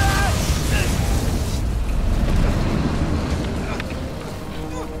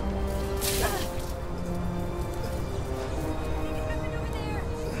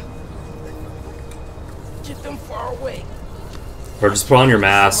 Or just put on your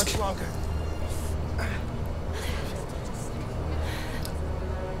mask.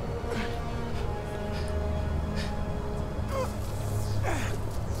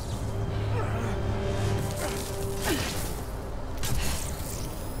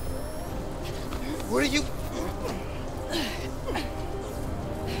 What are you?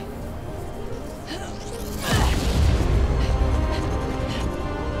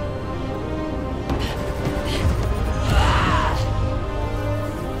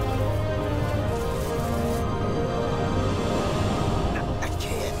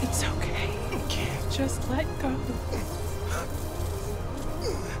 Just let go.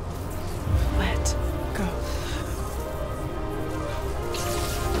 Let go.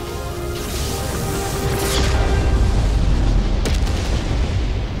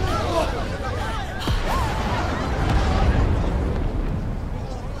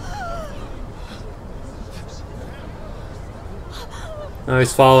 Oh,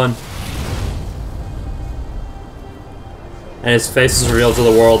 he's falling. And his face is revealed to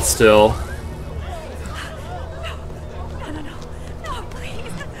the world still. No,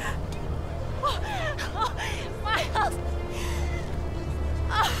 please. Oh, Miles.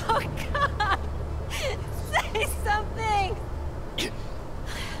 Oh, God. Say something.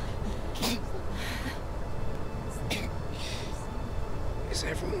 Is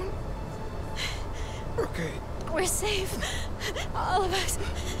everyone okay? We're safe. All of us.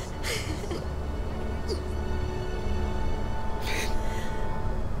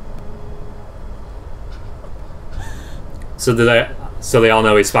 So they all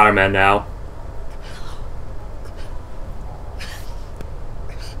know he's Spider-Man now.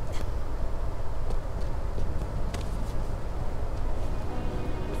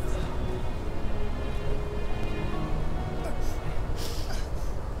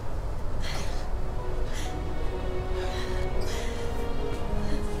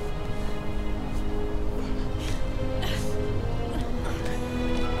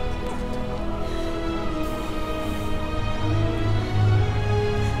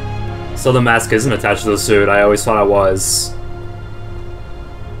 So the mask isn't attached to the suit. I always thought it was.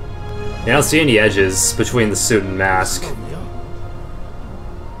 I don't see any edges between the suit and mask.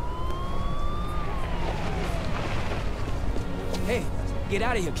 Hey, get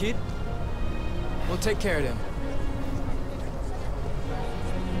out of here, kid. We'll take care of them.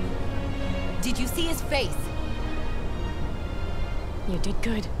 Did you see his face? You did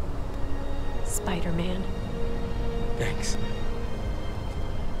good, Spider-Man. Thanks.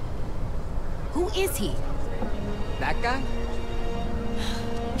 Who is he? That guy?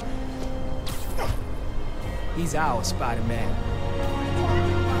 He's our Spider-Man.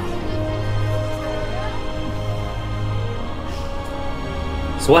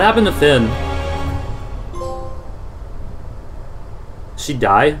 So what happened to Finn? She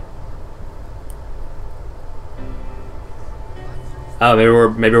die? Oh,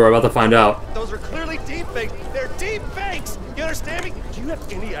 maybe we're about to find out. Those are clearly deep fakes. They're deep fakes. You understand me? Do you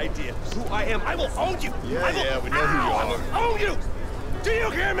have any idea who I am? I will own you. Yeah, we know who you are. I will own you. Do you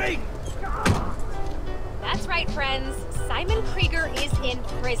hear me? That's right, friends. Simon Krieger is in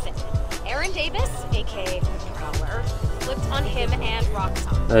prison. Aaron Davis, aka Prowler, flipped on him and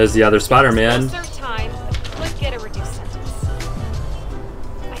Roxxon. That is the other Spider-Man. Serve time, but could get a reduced sentence.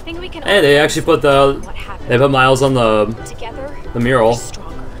 I think we can. Hey, they actually put Miles on the mural.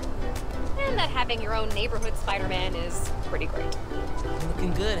 Stronger. And that having your own neighborhood Spider-Man is pretty great.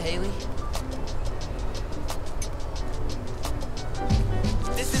 Looking good, Haley.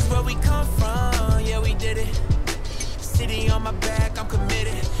 This is where we come from, yeah, we did it. City on my back, I'm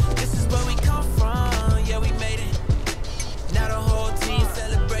committed. This is where we come from, yeah, we made it. Now the whole team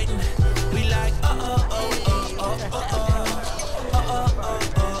celebrating. We like,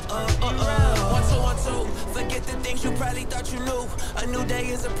 One, two. Forget the things you probably thought you knew. A new day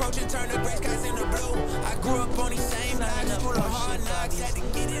is approaching, turn the gray skies into blue. I grew up on these same blocks, school of hard knocks. Had to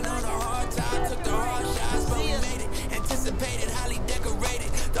get in on the hard time, took the hard shots, but we made it. Anticipated, highly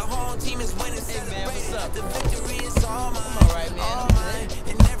decorated. The whole team is winning, celebrated. The victory is all mine, all mine.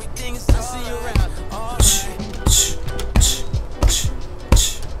 And everything is all see you around. All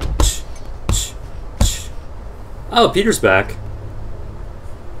Oh, Peter's back.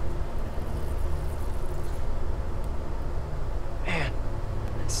 Man,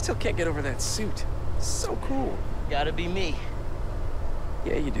 I still can't get over that suit. So cool. Gotta be me.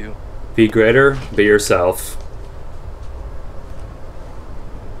 Yeah, you do. Be greater, be yourself.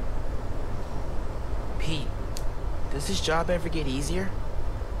 Pete, does this job ever get easier?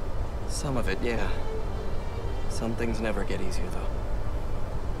 Some of it, yeah. Some things never get easier, though.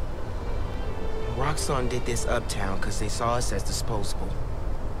 Roxxon did this uptown because they saw us as disposable.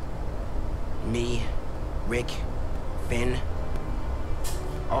 Me, Rick, Finn,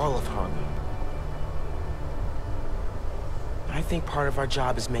 all of Harlem. I think part of our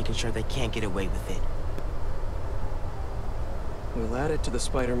job is making sure they can't get away with it. We'll add it to the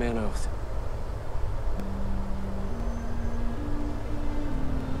Spider-Man oath.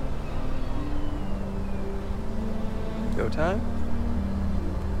 Go time?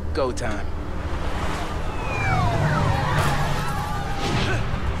 Go time.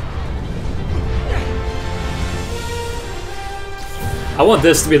 I want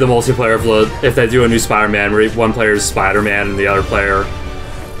this to be the multiplayer if they do a new Spider-Man where one player is Spider-Man and the other player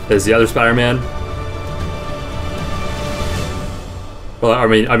is the other Spider-Man. Well, I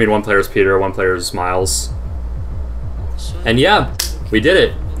mean one player is Peter, one player is Miles. And yeah, we did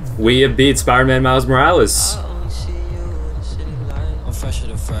it. We have beat Spider-Man Miles Morales.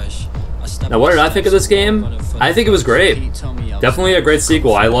 Now, what did I think of this game? I think it was great. Definitely a great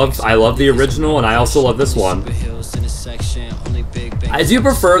sequel. I love the original, and I also love this one. I do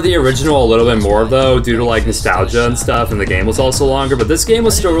prefer the original a little bit more, though, due to like nostalgia and stuff, and the game was also longer, but this game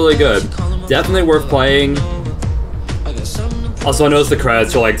was still really good. Definitely worth playing. Also, I noticed the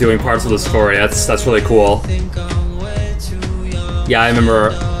credits are like doing parts of the story. That's really cool. Yeah, I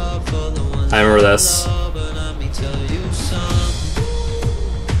remember this.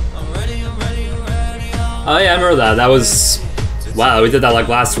 Oh yeah, I remember that. That was... Wow, we did that like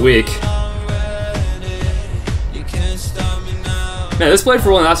last week. Man, this playthrough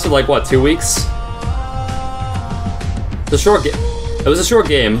only lasted like, what, 2 weeks? It's a short game. It was a short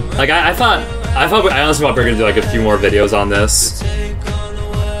game. Like, I honestly thought we were gonna do like a few more videos on this.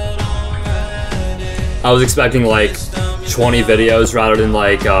 I was expecting like 20 videos rather than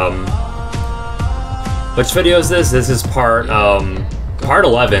like, which video is this? This is part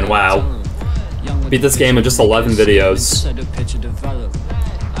 11, wow. Beat this game in just 11 videos.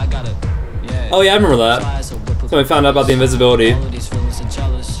 Oh yeah, I remember that. So we found out about the invisibility.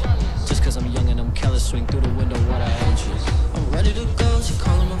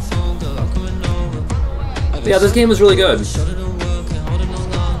 Yeah, this game was really good.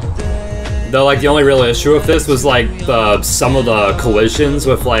 Though, like, the only real issue with this was, like, some of the collisions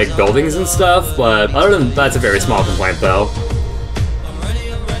with, like, buildings and stuff, but other than that's a very small complaint, though.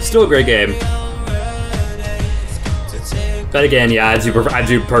 Still a great game. But again, yeah, I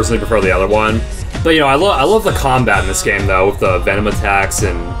do personally prefer the other one. But, you know, I love the combat in this game, though, with the venom attacks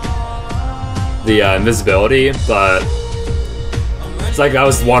and the invisibility, but it's like that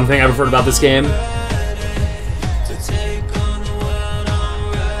was one thing I preferred about this game.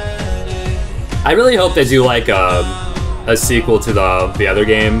 I really hope they do like a sequel to the other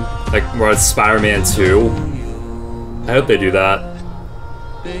game, like where it's Spider-Man 2. I hope they do that.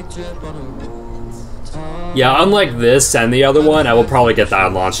 Yeah, unlike this and the other one, I will probably get that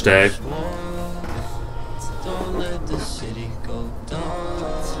on launch day.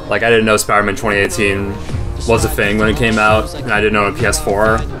 Like, I didn't know Spider-Man 2018 was a thing when it came out, and I didn't own a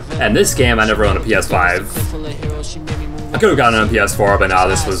PS4. And this game, I never owned a PS5. I could have gotten it on PS4, but nah,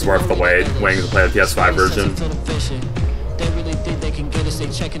 this was worth the wait, waiting to play the PS5 version.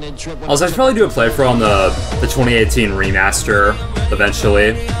 Also, I should probably do a playthrough on the 2018 remaster,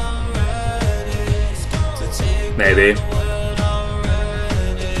 eventually. Maybe.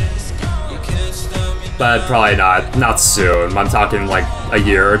 But probably not soon. I'm talking like a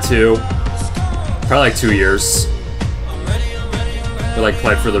year or two. Probably like 2 years. To like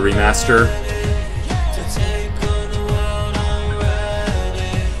play for the remaster.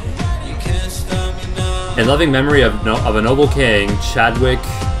 In loving memory of a noble king, Chadwick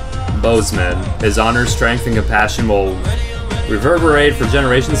Boseman, his honor, strength, and compassion will reverberate for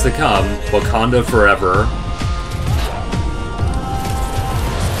generations to come. Wakanda forever.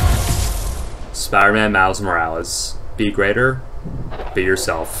 Spider-Man Miles Morales. Be greater, be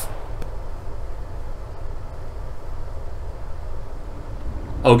yourself.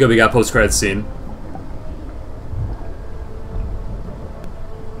 Oh good, we got a post-credits scene.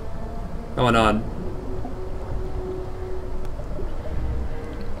 What's going on?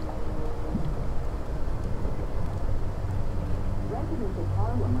 Residents of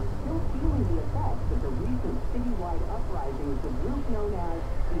Harlem are still feeling the effects of the recent citywide uprising of the group known as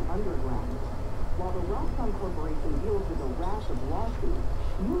the Underground. While the Roxxon Corporation deals with a rash of lawsuits,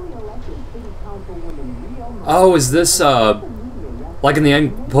 newly elected city councilwoman Rio... Oh, is this, like in the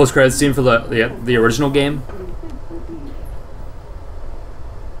end post-credits scene for the original game?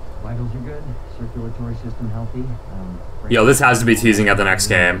 Vitals are good, circulatory system healthy. Yo, this has to be teasing at the next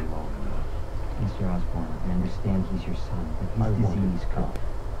game. Mr. Osborn, I understand he's your son, but his disease could...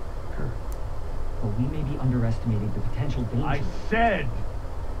 But we may be underestimating the potential danger. I said...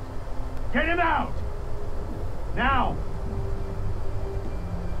 Get him out! Now!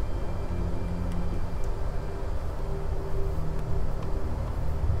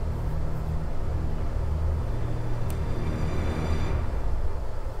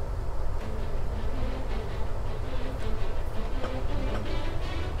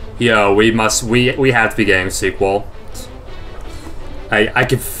 Yo, we have to be getting a sequel. I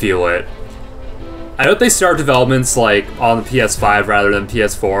can feel it. I hope they start developments like on the PS5 rather than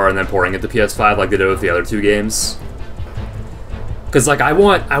PS4 and then porting it to PS5 like they did with the other two games. Cause like I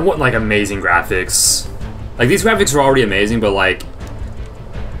want like amazing graphics. Like these graphics are already amazing, but like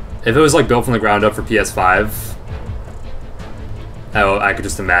if it was like built from the ground up for PS5, I could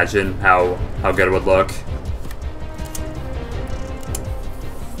just imagine how good it would look.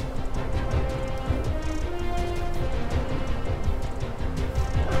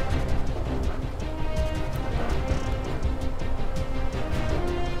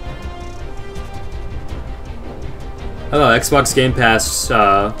 Oh, Xbox Game Pass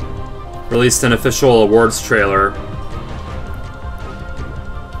released an official awards trailer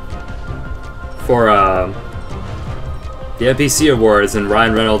for the NPC Awards, and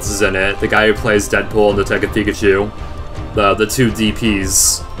Ryan Reynolds is in it, the guy who plays Deadpool and Detective Pikachu, the two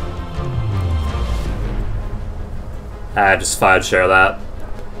DPs. I just thought I'd share that.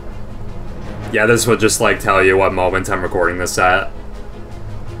 Yeah, this would just like tell you what moment I'm recording this at.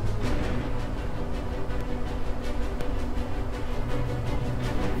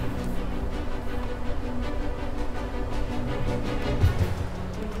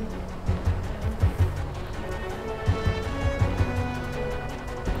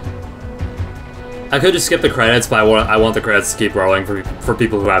 I could just skip the credits, but I want the credits to keep rolling for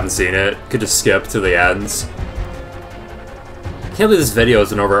people who haven't seen it. Could just skip to the ends. Can't believe this video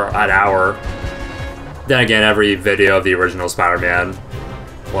has been over an hour. Then again, every video of the original Spider-Man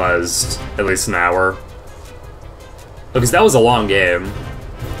was at least an hour. Because that was a long game.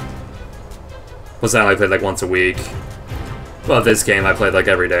 Plus I only played like once a week. Well, this game I played like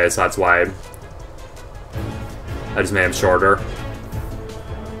every day, so that's why I just made him shorter.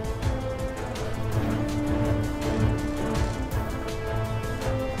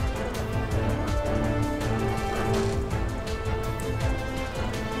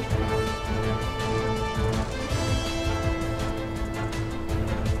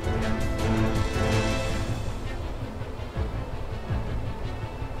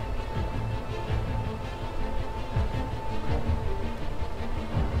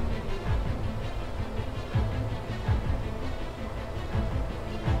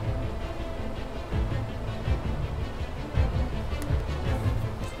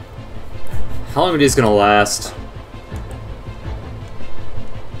 How long are these gonna last?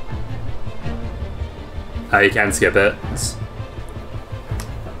 Oh, you can skip it.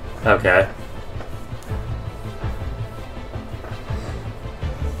 Okay.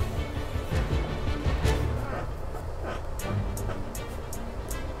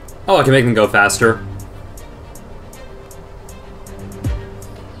 Oh, I can make them go faster.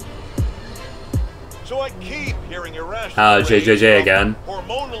 So I keep hearing irrational JJJ again.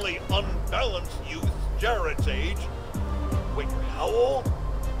 Hormonally unbalanced youth Jared's age. Wait, how old?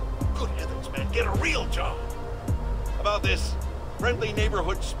 Good heavens, man, get a real job. About this friendly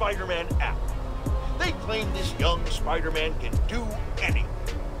neighborhood Spider-Man app. They claim this young Spider-Man can do anything.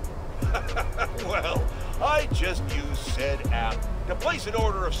 Well, I just used said app to place an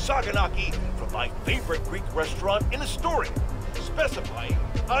order of saganaki from my favorite Greek restaurant in Astoria, specifying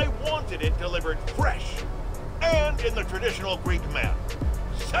I wanted it delivered fresh and in the traditional Greek manner,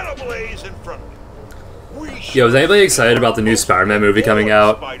 set ablaze in front of me. Yo, is anybody excited about the new Spider-Man movie coming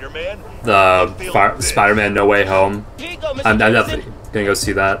out? The Spider-Man No Way Home. I'm definitely gonna go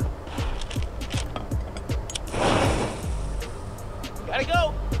see that. Gotta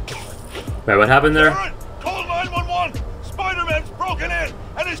go. Wait, what happened there? Call 911. Spider-Man's broken in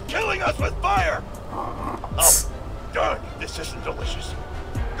and is killing us with fire. Oh, darn, this isn't delicious.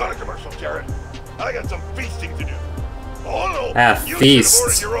 Got a commercial, Jared. I got some feasting to do. Oh no, you feast.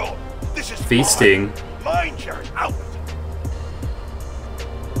 should have ordered your own. This is Feasting. Mine, Jared. Out with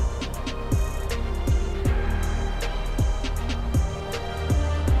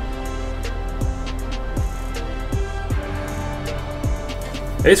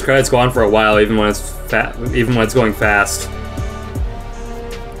it. These credits go on for a while, even when it's going fast.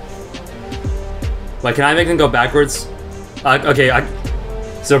 Like, can I make them go backwards? Okay,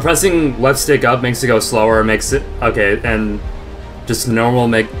 so pressing left stick up makes it go slower, makes it okay, and just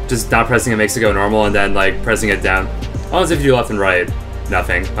not pressing it makes it go normal, and then like pressing it down. Oh, as if you do left and right,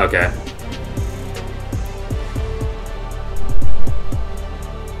 nothing. Okay.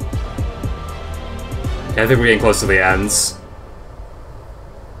 I think we're getting close to the ends.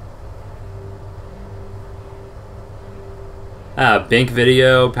 Bink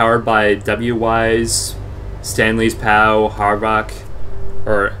Video, powered by W-Wise, Stanley's Pow, Hardrock,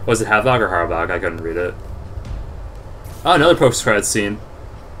 or was it Havok or Hardrock? I couldn't read it. Oh, another post-credits scene.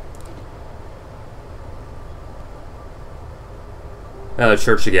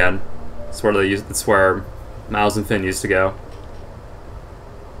 Church again. It's where it's where Miles and Finn used to go.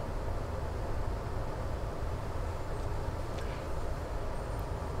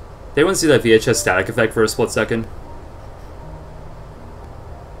 They wouldn't see that VHS static effect for a split second.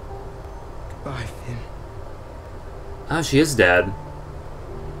 Goodbye, Finn. Oh, she is dead.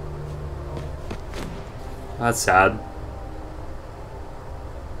 That's sad.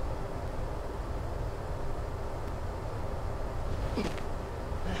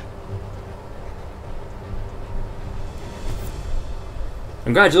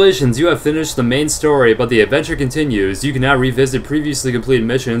 Congratulations, you have finished the main story, but the adventure continues. You can now revisit previously completed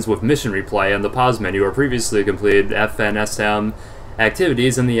missions with mission replay in the pause menu or previously completed FNSM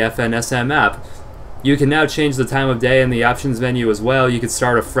activities in the FNSM app. You can now change the time of day in the options menu as well. You can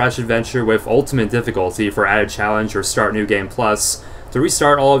start a fresh adventure with ultimate difficulty for added challenge or start new game plus to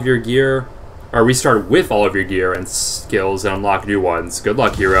restart all of your gear, or restart with all of your gear and skills and unlock new ones. Good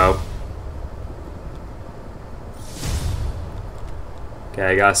luck, hero. Okay,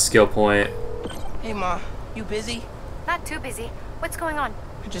 I got a skill point. Hey, Ma. You busy? Not too busy. What's going on?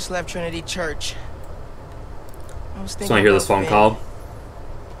 I just left Trinity Church. I was thinking Just want to hear this phone call.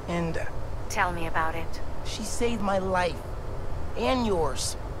 And tell me about it. She saved my life. And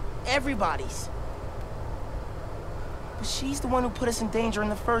yours. Everybody's. But she's the one who put us in danger in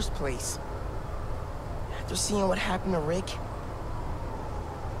the first place. After seeing what happened to Rick,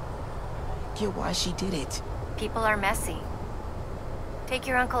 I get why she did it. People are messy. Take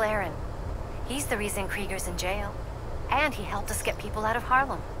your Uncle Aaron. He's the reason Krieger's in jail. And he helped us get people out of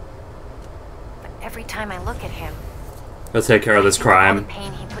Harlem. But every time I look at him... Let's take care of this crime. The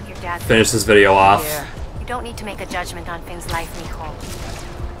pain he put your dad Finish this video off. Yeah. You don't need to make a judgment on Finn's life, Nicole.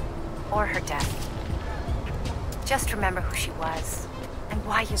 Or her death. Just remember who she was. And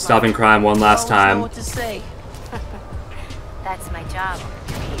why you Stopping crime one last time. Know what to say. That's my job.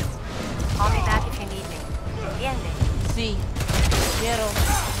 Call me back if you need me. The ending. See. Quiero.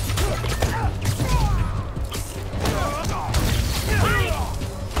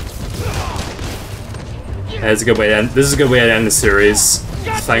 Yeah, it's a good way to end. This is a good way to end the series.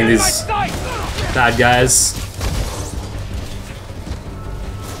 Fighting these bad guys.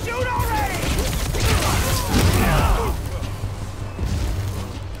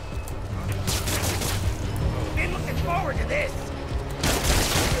 Been looking forward to this.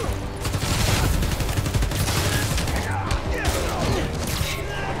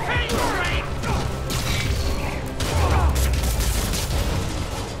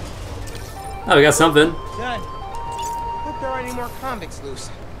 Oh, we got something. Done. Hope there aren't any more convicts loose.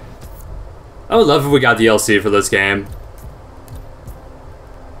 I would love if we got DLC for this game.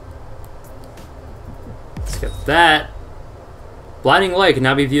 Let's get that. Blinding Light can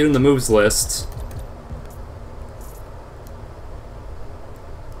now be viewed in the moves list.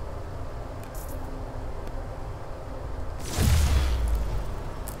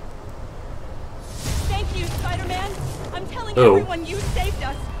 Thank you, Spider-Man. I'm telling Oh. everyone you saved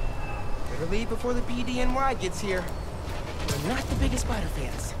us. Better leave before the PDNY gets here. We're not the biggest Spider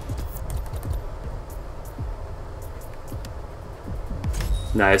fans.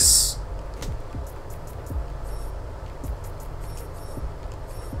 Nice.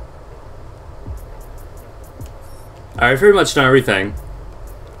 Alright, pretty much done everything.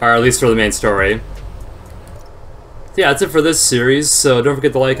 Or at least for the main story. Yeah, that's it for this series, so don't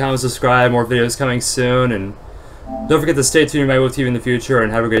forget to like, comment, subscribe, more videos coming soon, and don't forget to stay tuned to MightyWolfTV in the future,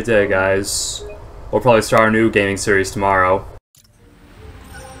 and have a great day, guys. We'll probably start a new gaming series tomorrow.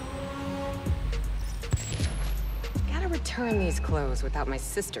 Gotta return these clothes without my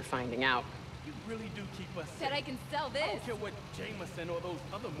sister finding out. You really do keep us Said I can sell this. I don't care what Jameson or those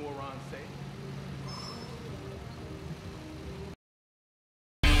other morons say.